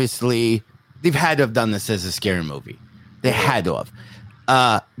is obviously, they've had to have done this as a scary movie. They had to have.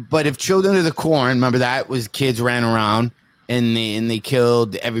 But if Children of the Corn, remember that was kids ran around and they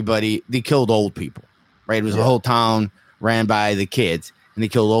killed everybody. They killed old people, right? It was a whole town ran by the kids and they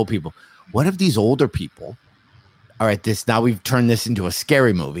killed old people. What if these older people, all right, now we've turned this into a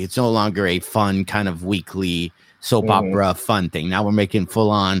scary movie. It's no longer a fun kind of weekly soap opera fun thing. Now we're making full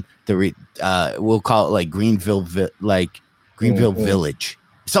on we'll call it Greenville Village,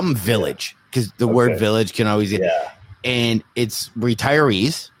 something village, because the word village can always and it's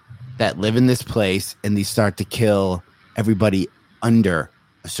retirees that live in this place and they start to kill everybody under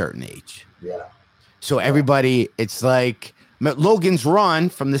a certain age. Yeah. So everybody, it's like Logan's Run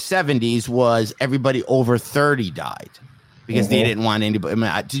from the 70s was everybody over 30 died because they didn't want anybody.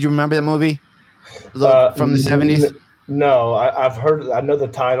 Did you remember that movie? From the 70s? No, I've heard. I know the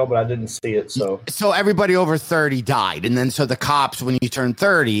title, but I didn't see it. So everybody over 30 died, and then so the cops, when you turn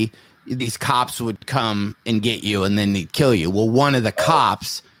 30, these cops would come and get you, and then they'd kill you. Well, one of the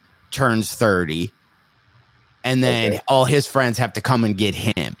cops turns 30, and then all his friends have to come and get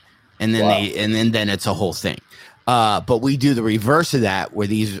him, and then then it's a whole thing. But we do the reverse of that, where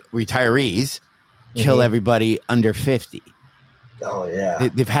these retirees kill everybody under 50. Oh yeah.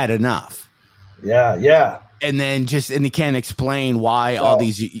 They've had enough. Yeah, yeah. And then and they can't explain why all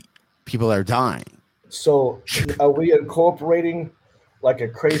these people are dying. So are we incorporating like a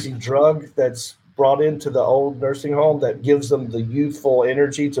crazy drug that's brought into the old nursing home that gives them the youthful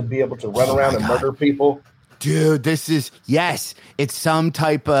energy to be able to run around and murder people? Dude, it's some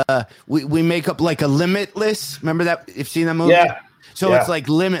type of, we make up like a Limitless. Remember that? You've seen that movie? Yeah. So it's like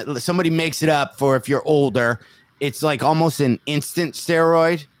Limitless. Somebody makes it up for if you're older. It's like almost an instant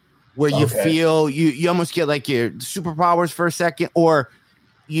steroid where you feel, you almost get like your superpowers for a second, or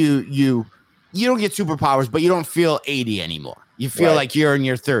you don't get superpowers, but you don't feel 80 anymore. You feel like you're in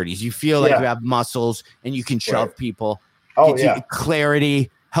your 30s. You feel like you have muscles and you can shove people. Oh, you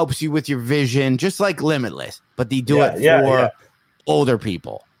clarity, helps you with your vision, just like Limitless. But they do it for older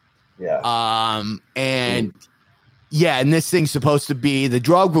people. Yeah. And this thing's supposed to be, the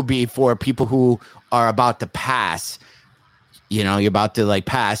drug will be for people who are about to pass. You know, you're about to like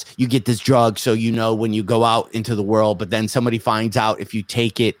pass. You get this drug, so you know when you go out into the world. But then somebody finds out if you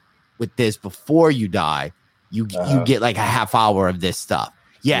take it with this before you die, you get like a half hour of this stuff.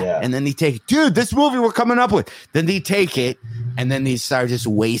 Yeah. And then they take it. Dude, this movie we're coming up with. Then they take it, and then they start just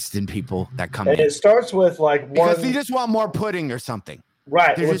wasting people that come in. And it starts with like one. Because they just want more pudding or something.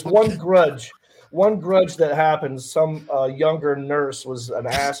 Right. It was one grudge. One grudge that happened. Some younger nurse was an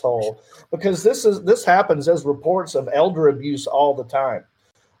asshole, because this happens as reports of elder abuse all the time.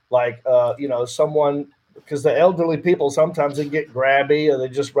 Like, someone, because the elderly people, sometimes they get grabby or they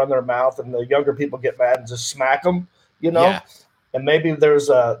just run their mouth, and the younger people get mad and just smack them, And maybe there's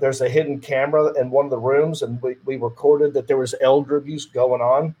a hidden camera in one of the rooms, and we recorded that there was elder abuse going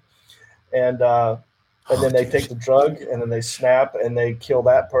on. And then they take the drug, and then they snap and they kill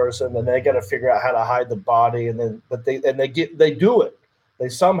that person, and they got to figure out how to hide the body, they do it. They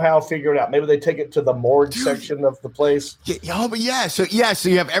somehow figure it out. Maybe they take it to the morgue section of the place. So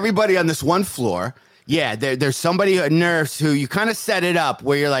you have everybody on this one floor. Yeah, there's somebody, a nurse, who you kind of set it up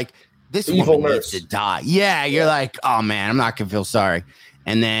where you're like, this evil woman nurse needs to die. Yeah, you're like, oh man, I'm not gonna feel sorry.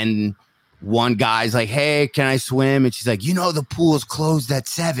 And then one guy's like, hey, can I swim? And she's like, the pool's closed at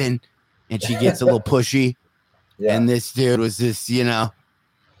 7. And she gets a little pushy. Yeah. And this dude was just,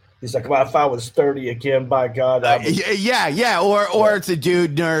 He's like, well, if I was 30 again, by God. Or it's a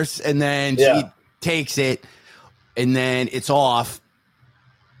dude nurse, and then she takes it, and then it's off.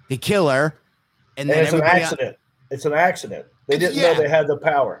 They kill her. And then it's an accident. It's an accident. They didn't know they had the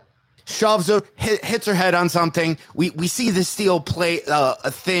power. Shoves her, hits her head on something. We see the steel plate,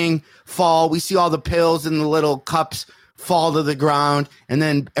 a thing fall. We see all the pills in the little cups fall to the ground, and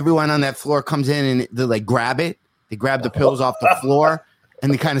then everyone on that floor comes in and they like grab it. They grab the pills off the floor,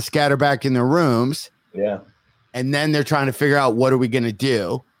 and they kind of scatter back in their rooms. Yeah. And then they're trying to figure out, what are we going to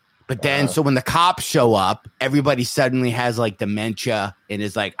do? But then, so when the cops show up, everybody suddenly has like dementia and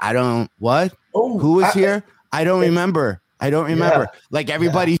is like, who was here? I don't remember. Like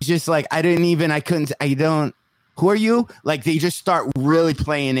everybody's just like, who are you? Like they just start really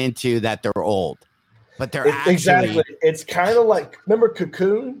playing into that they're old. But they're exactly. It's kind of like, remember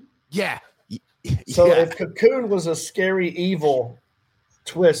Cocoon? Yeah. So if Cocoon was a scary, evil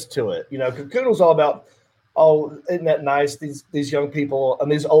twist to it, Cocoon was all about, isn't that nice? These young people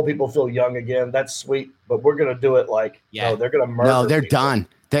and these old people feel young again. That's sweet. But we're gonna do it like, they're gonna murder. No, they're people. Done.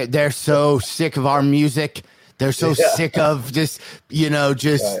 They're so sick of our music. They're so sick of just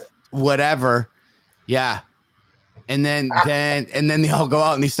whatever. Yeah. And then they all go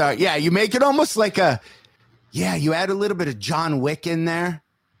out and they start. Yeah, you make it almost like you add a little bit of John Wick in there.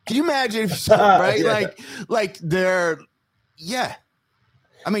 Can you imagine if right? Like they're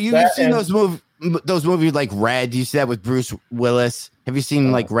I mean, you've seen those movies like Red. You see that with Bruce Willis. Have you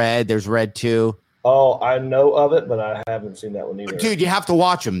seen like Red? There's Red 2. Oh, I know of it, but I haven't seen that one either. Dude, you have to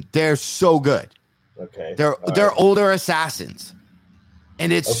watch them. They're so good. Okay. They're older assassins.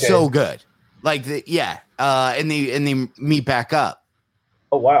 And it's so good. Like and they meet back up.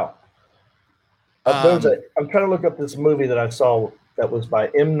 Oh wow! I'm trying to look up this movie that I saw that was by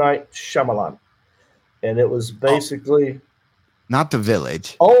M. Night Shyamalan, and it was basically not The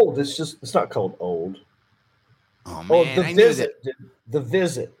Village. Old. It's not called Old. Oh man, The Visit. The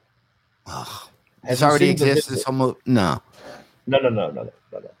Visit. Oh, this already exists. This whole no.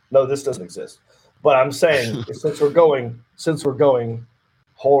 No, this doesn't exist. But I'm saying since we're going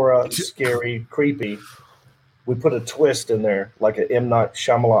horror, scary, creepy, we put a twist in there, like an M. Night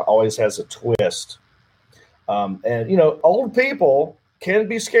Shyamalan always has a twist. And old people can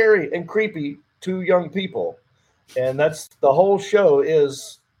be scary and creepy to young people, and that's the whole show.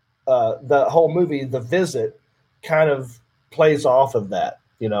 Is the whole movie, The Visit, kind of plays off of that.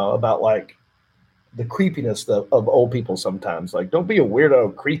 About like the creepiness of old people sometimes. Like, don't be a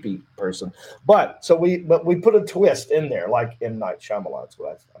weirdo, creepy person. But we put a twist in there, like M. Night Shyamalan's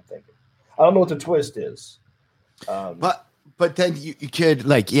what I'm thinking. I don't know what the twist is. But then you could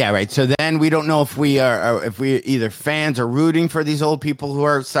right. So then we don't know if we are if we either fans are rooting for these old people who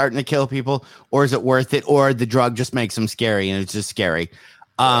are starting to kill people, or is it worth it, or the drug just makes them scary and it's just scary.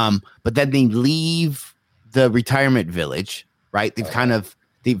 But then they leave the retirement village, right?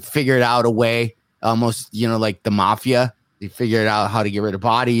 They've figured out a way, almost like the mafia. They figured out how to get rid of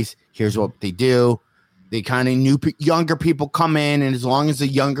bodies. Here's what they do. They kind of younger people come in, and as long as the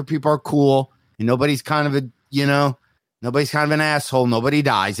younger people are cool and nobody's kind of an asshole. Nobody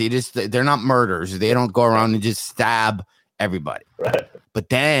dies. They're not murderers. They don't go around and just stab everybody. Right. But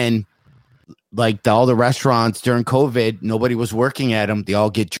then, all the restaurants during COVID, nobody was working at them. They all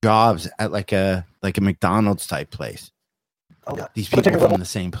get jobs at like a McDonald's type place. Oh, God. These people from the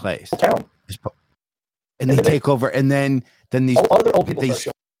same place, town. And they take over. And then these other old people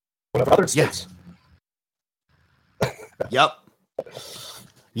other states. Yep.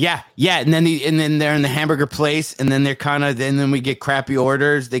 Yeah, and then they're in the hamburger place, and then then we get crappy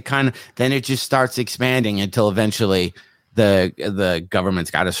orders. Then it just starts expanding until eventually the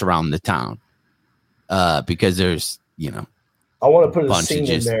government's got to surround the town, because there's I want to put a scene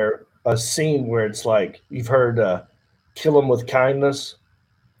in there, a scene where it's like you've heard "kill them with kindness,"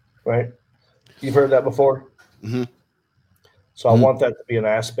 right? You've heard that before. Mm-hmm. So I want that to be an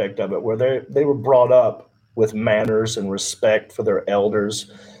aspect of it where they were brought up with manners and respect for their elders,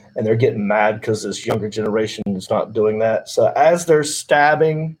 and they're getting mad because this younger generation is not doing that. So as they're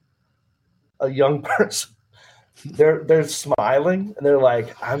stabbing a young person, they're smiling and they're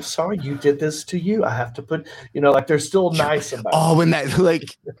like, "I'm sorry you did this to you. I have to put," they're still nice about it. Oh, and that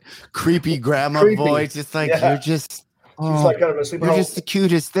creepy grandma voice. It's like you're just. She's like, you're just the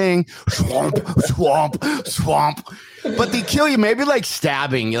cutest thing. Swamp. But they kill you, maybe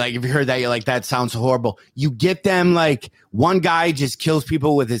stabbing. If you heard that, you're like, that sounds horrible. You get them, one guy just kills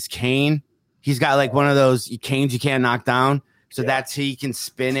people with his cane. He's got one of those canes you can't knock down. So that's he can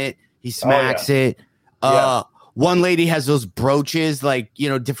spin it. He smacks it. One lady has those brooches,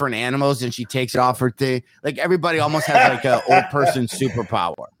 different animals, and she takes it off her thing. Everybody almost has an old person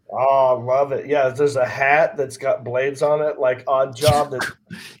superpower. Oh, I love it. Yeah, there's a hat that's got blades on it, like Odd Job. I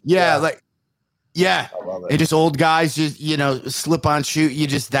love it. And just old guys just, slip on shoot.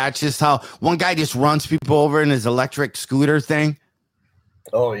 That's just how one guy just runs people over in his electric scooter thing.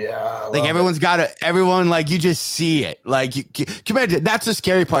 Oh, yeah. Everyone, you just see it. Come on, that's the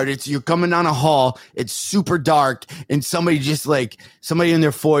scary part. It's you're coming down a hall, it's super dark, and somebody in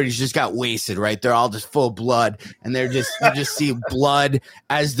their 40s just got wasted, right? They're all just full of blood, and you just see blood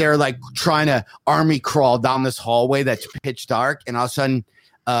as they're trying to army crawl down this hallway that's pitch dark, and all of a sudden,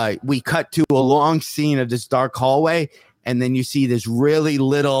 we cut to a long scene of this dark hallway, and then you see this really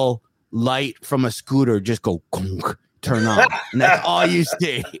little light from a scooter just go conk. Turn on, and that's all you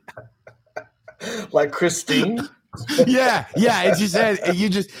see. Like Christine. Yeah. It's just you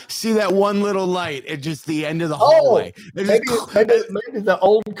just see that one little light at just the end of the hallway. Maybe the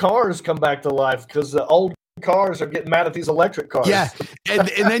old cars come back to life because the old cars are getting mad at these electric cars. Yeah, and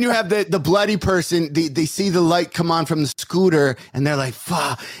then you have the bloody person. They see the light come on from the scooter, and they're like,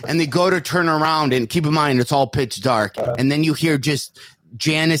 "Fuck!" And they go to turn around, and keep in mind it's all pitch dark, and then you hear just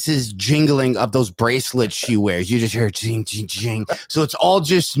Janice's jingling of those bracelets she wears. You just hear jing, jing, jing. So it's all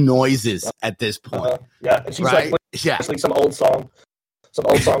just noises at this point. Yeah, and she's right? Some old song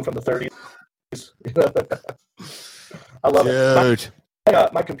from the 30s. I love it.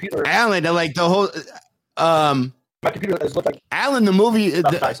 My computer. Alan, the whole. My computer has looked like Alan. The movie.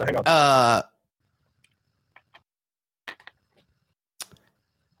 Nice, hang on. I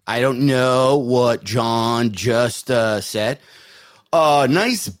don't know what John just said.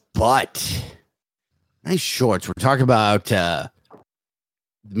 Nice butt. Nice shorts. We're talking about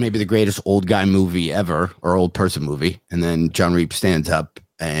maybe the greatest old guy movie ever, or old person movie. And then John Reap stands up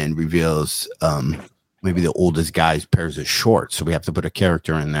and reveals maybe the oldest guy's pairs of shorts. So we have to put a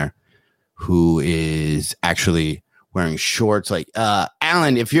character in there who is actually wearing shorts.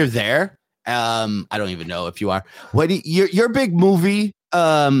 Alan, if you're there, I don't even know if you are. Your big movie,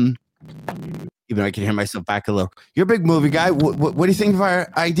 even though I can hear myself back a little. You're a big movie guy. What do you think of our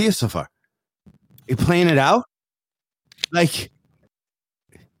idea so far? You playing it out?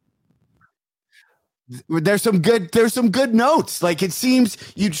 There's some good notes. It seems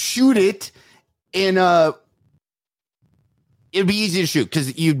you'd shoot it in it'd be easy to shoot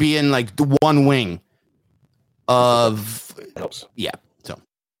because you'd be in the one wing of helps. Yeah. So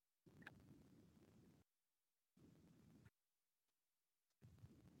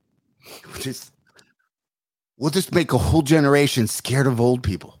We'll just make a whole generation scared of old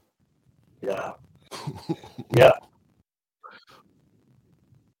people. Yeah. Yeah.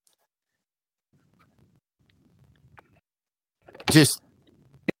 Just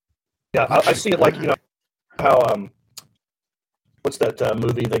I see it like, how what's that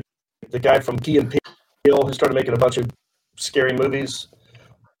movie? The guy from Key and Peele who started making a bunch of scary movies.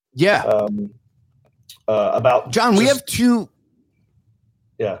 Yeah. About John, we have two.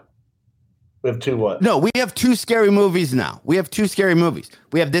 Yeah. We have two what? No, we have two scary movies now. We have two scary movies.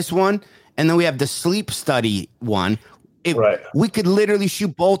 We have this one, and then we have the Sleep Study one. Right. We could literally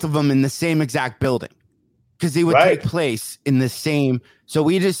shoot both of them in the same exact building because they would take place in the same. So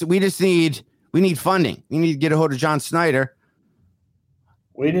we need funding. We need to get a hold of John Snyder.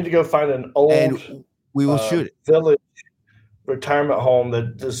 We need to go find an old and we will shoot it. Village retirement home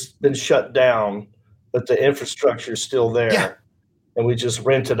that has been shut down, but the infrastructure is still there. Yeah. And we just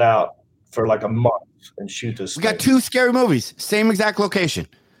rent it out for like a month and shoot this. We got two scary movies, same exact location.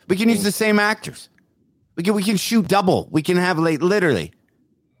 We can use the same actors. We can shoot double. We can have literally.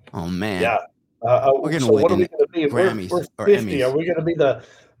 Oh man. Yeah. We're gonna win. What are we going to be? Grammys we're or 50. Emmys. Are we going to be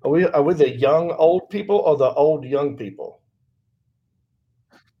are we the young old people or the old young people?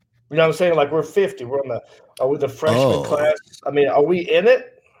 You know what I'm saying? Like we're 50. Are we the freshman class? I mean, are we in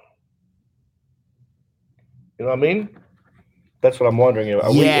it? You know what I mean? That's what I'm wondering.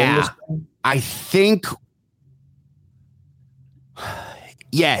 Are we in this thing? I think.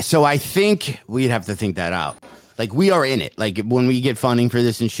 Yeah, so I think we'd have to think that out. Like we are in it. Like when we get funding for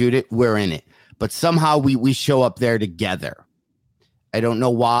this and shoot it, we're in it. But somehow we show up there together. I don't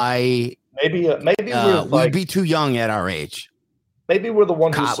know why. Maybe we're like, we'd be too young at our age. Maybe we're the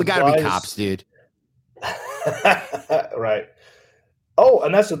ones who we got to be cops, dude. Right. Oh,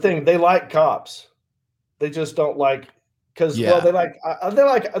 and that's the thing. They like cops. They just don't like because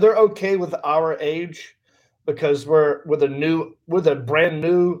they're okay with our age because we're the brand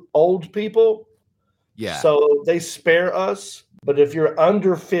new old people. Yeah. So they spare us. But if you're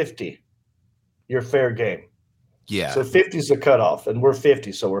under 50, you're fair game. Yeah. So 50 is the cutoff, and we're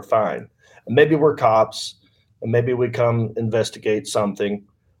 50, so we're fine. And maybe we're cops, and maybe we come investigate something.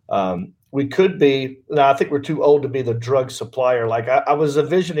 We could be. No, I think we're too old to be the drug supplier. Like I was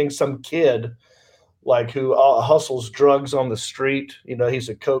envisioning some kid, like who hustles drugs on the street. You know, he's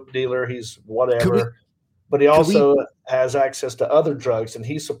a coke dealer. He's whatever, but he also has access to other drugs, and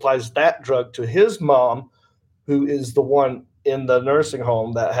he supplies that drug to his mom, who is the one in the nursing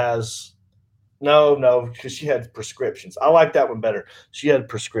home that has. No, because she had prescriptions. I like that one better. She had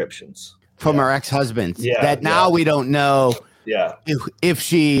prescriptions from her ex-husbands. Yeah, that now we don't know. Yeah, if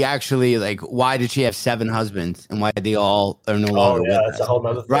she actually why did she have 7 husbands and why they all are no longer with that's us? a whole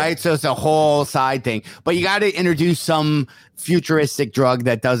nother thing. Right? So it's a whole side thing. But you got to introduce some futuristic drug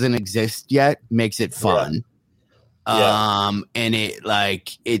that doesn't exist yet, makes it fun. Yeah. And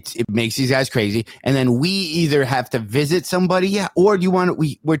it makes these guys crazy. And then we either have to visit somebody, or do you want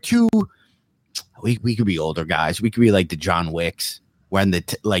we're too. We could be older guys. We could be like the John Wicks. We're in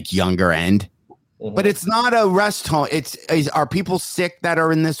the younger end. Mm-hmm. But it's not a rest home. Are people sick that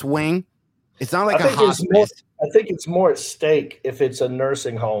are in this wing? It's not like a hospice. I think it's more at stake if it's a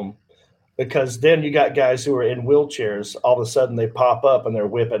nursing home, because then you got guys who are in wheelchairs. All of a sudden they pop up and they're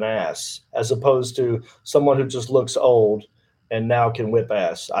whipping ass, as opposed to someone who just looks old and now can whip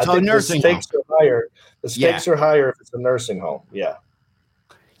ass. I think the stakes are higher. The stakes are higher if it's a nursing home. Yeah.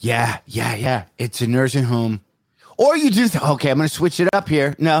 Yeah. It's a nursing home. Or you just, I'm going to switch it up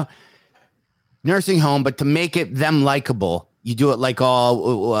here. No, nursing home, but to make it them likable, you do it like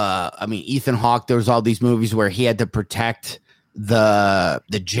Ethan Hawke, there was all these movies where he had to protect the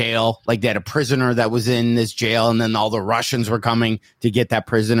jail. Like they had a prisoner that was in this jail, and then all the Russians were coming to get that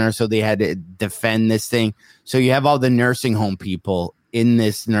prisoner. So they had to defend this thing. So you have all the nursing home people in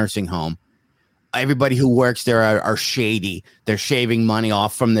this nursing home. Everybody who works there are shady. They're shaving money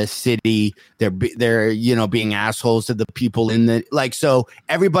off from the city. They're being assholes to the people in the so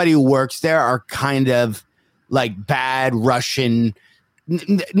everybody who works there are kind of like bad Russian,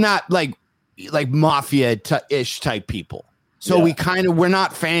 not like mafia-ish type people. So we're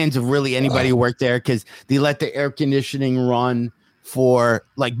not fans of really anybody who worked there because they let the air conditioning run for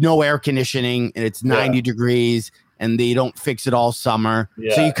no air conditioning and it's 90 degrees. And they don't fix it all summer.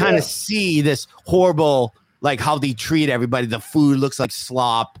 Yeah, so you kind of see this horrible, how they treat everybody. The food looks like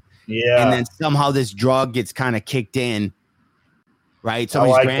slop. Yeah. And then somehow this drug gets kind of kicked in. right?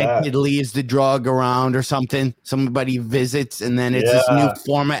 Somebody's like grandkid that. leaves the drug around or something. Somebody visits, and then it's this new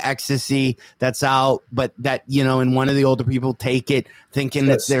form of ecstasy that's out. But that, and one of the older people take it thinking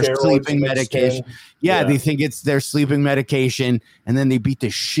Got it's their steroids sleeping mixed medication. in. Yeah, they think it's their sleeping medication, and then they beat the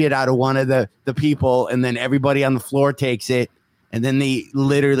shit out of one of the people, and then everybody on the floor takes it, and then they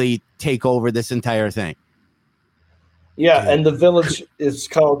literally take over this entire thing. Yeah, Dude. and the village is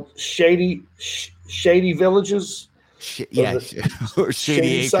called Shady Villages. Or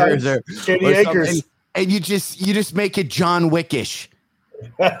Shady Sides, Acres, Shady or Acres, and you just make it John Wickish,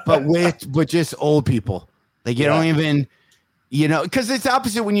 but with just old people. Like you don't even, because it's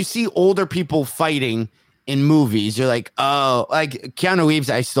opposite when you see older people fighting in movies. You're like, oh, like Keanu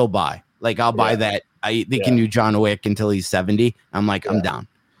Reeves, I still buy. Like I'll buy that. They can do John Wick until he's 70. I'm like, I'm down.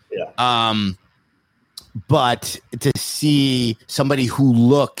 Yeah. But to see somebody who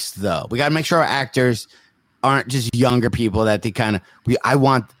looks, though, we got to make sure our actors aren't just younger people that they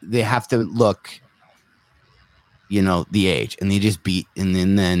they have to look, the age, and they just beat, and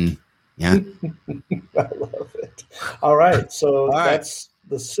then yeah. I love it. All right. So that's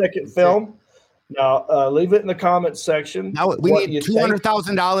the second film. Now, leave it in the comments section. Now we need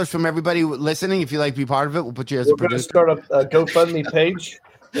 $200,000 from everybody listening. If you like to be part of it, we'll put you as a producer. We're going to start a GoFundMe page.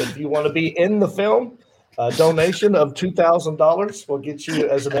 If you want to be in the film, a donation of $2,000 will get you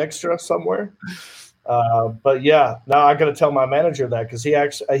as an extra somewhere. But yeah, now I got to tell my manager that because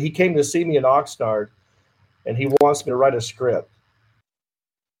he came to see me in Oxnard, and he wants me to write a script.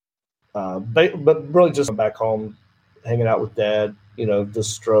 But really just back home, hanging out with Dad, the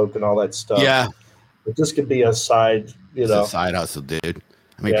stroke and all that stuff. Yeah. But this could be a side, It's a side hustle, dude.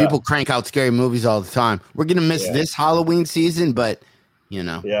 I mean, people crank out scary movies all the time. We're going to miss this Halloween season, but,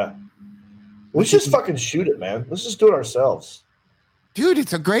 Yeah. We should just fucking shoot it, man. Let's just do it ourselves. Dude,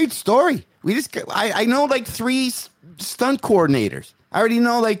 it's a great story. I know like 3 stunt coordinators. I already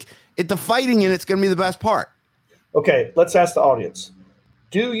know the fighting in it's going to be the best part. Okay, let's ask the audience.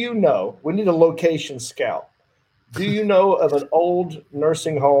 Do you know, we need a location scout. Do you know of an old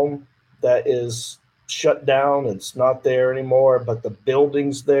nursing home that is shut down? It's not there anymore, but the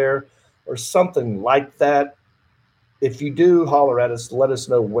building's there or something like that? If you do, holler at us. Let us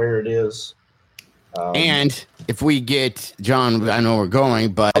know where it is. And if we get John, I know we're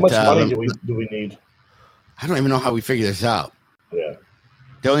going, but how much money do we need? I don't even know how we figure this out. Yeah.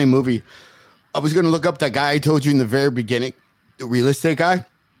 The only movie I was going to look up, that guy I told you in the very beginning, the real estate guy.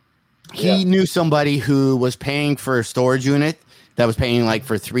 He knew somebody who was paying for a storage unit that was paying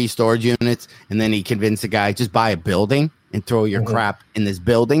for 3 storage units. And then he convinced the guy, just buy a building and throw your crap in this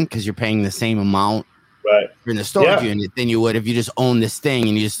building because you're paying the same amount in the storage unit than you would if you just own this thing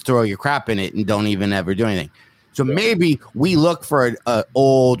and you just throw your crap in it and don't even ever do anything. So maybe we look for an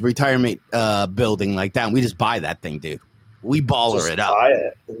old retirement building like that, and we just buy that thing, dude. We baller it up.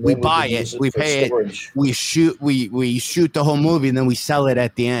 We buy it. We pay it. We shoot the whole movie, and then we sell it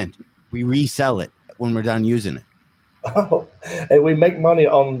at the end. We resell it when we're done using it. Oh, and we make money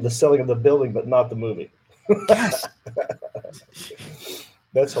on the selling of the building, but not the movie. Yes.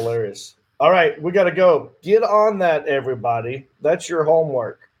 That's hilarious. All right, we got to go. Get on that, everybody. That's your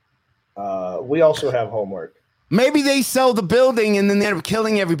homework. We also have homework. Maybe they sell the building and then they end up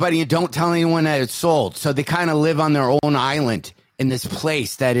killing everybody and don't tell anyone that it's sold. So they kind of live on their own island in this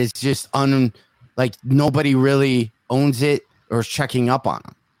place that is just nobody really owns it or is checking up on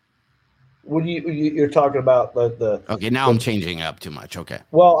them. When you're talking about the okay, now I'm changing up too much. Okay.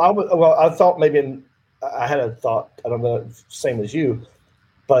 Well, I thought maybe I had a thought. I don't know, same as you,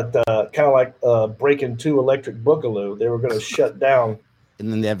 but kind of like Breaking 2 Electric Boogaloo. They were going to shut down.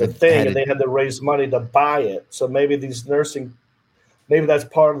 And then they have the thing, and they had to raise money to buy it. So maybe maybe that's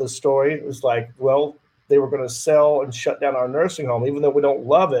part of the story. It was like, well, they were going to sell and shut down our nursing home, even though we don't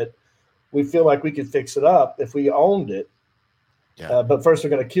love it. We feel like we could fix it up if we owned it. Yeah. But first,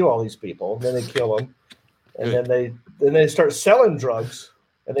 they're going to kill all these people, and then they kill them, and then they start selling drugs,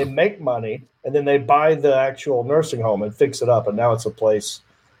 and they make money, and then they buy the actual nursing home and fix it up, and now it's a place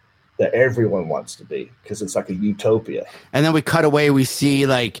that everyone wants to be because it's like a utopia. And then we cut away, we see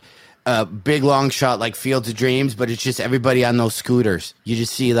a big long shot like Fields of Dreams, but it's just everybody on those scooters. You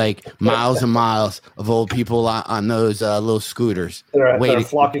just see miles and miles of old people on those little scooters. They're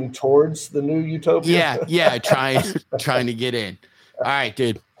flocking towards the new utopia. Yeah, trying to get in. All right,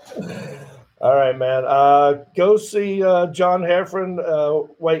 dude. All right, man. Go see John Heffron.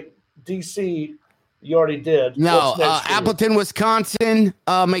 Wait, DC. You already did. No, Appleton, Wisconsin.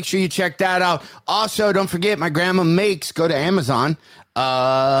 Make sure you check that out. Also, don't forget, my grandma makes. Go to Amazon.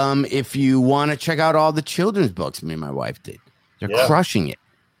 If you want to check out all the children's books me and my wife did. They're crushing it.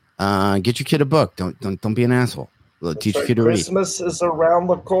 Get your kid a book. Don't be an asshole. We'll teach right. you to read. Christmas is around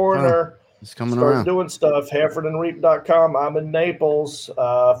the corner. It's coming Start around. doing stuff. HeffernandReap.com. I'm in Naples.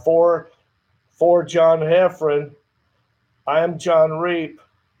 For John Heffron, I am John Reap.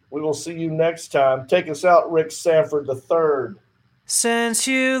 We will see you next time. Take us out, Rick Sanford III. Since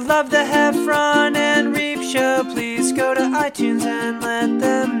you love the Heffron and Reap show, please go to iTunes and let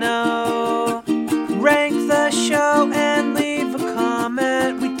them know. Rank the show and leave a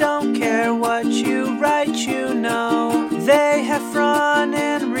comment. We don't care what you write, you know. They, Heffron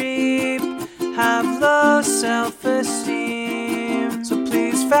and Reap, have low self-esteem. So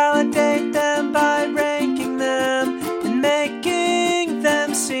please validate them by ranking them and making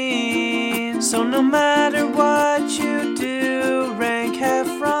them seen. So no matter what you do,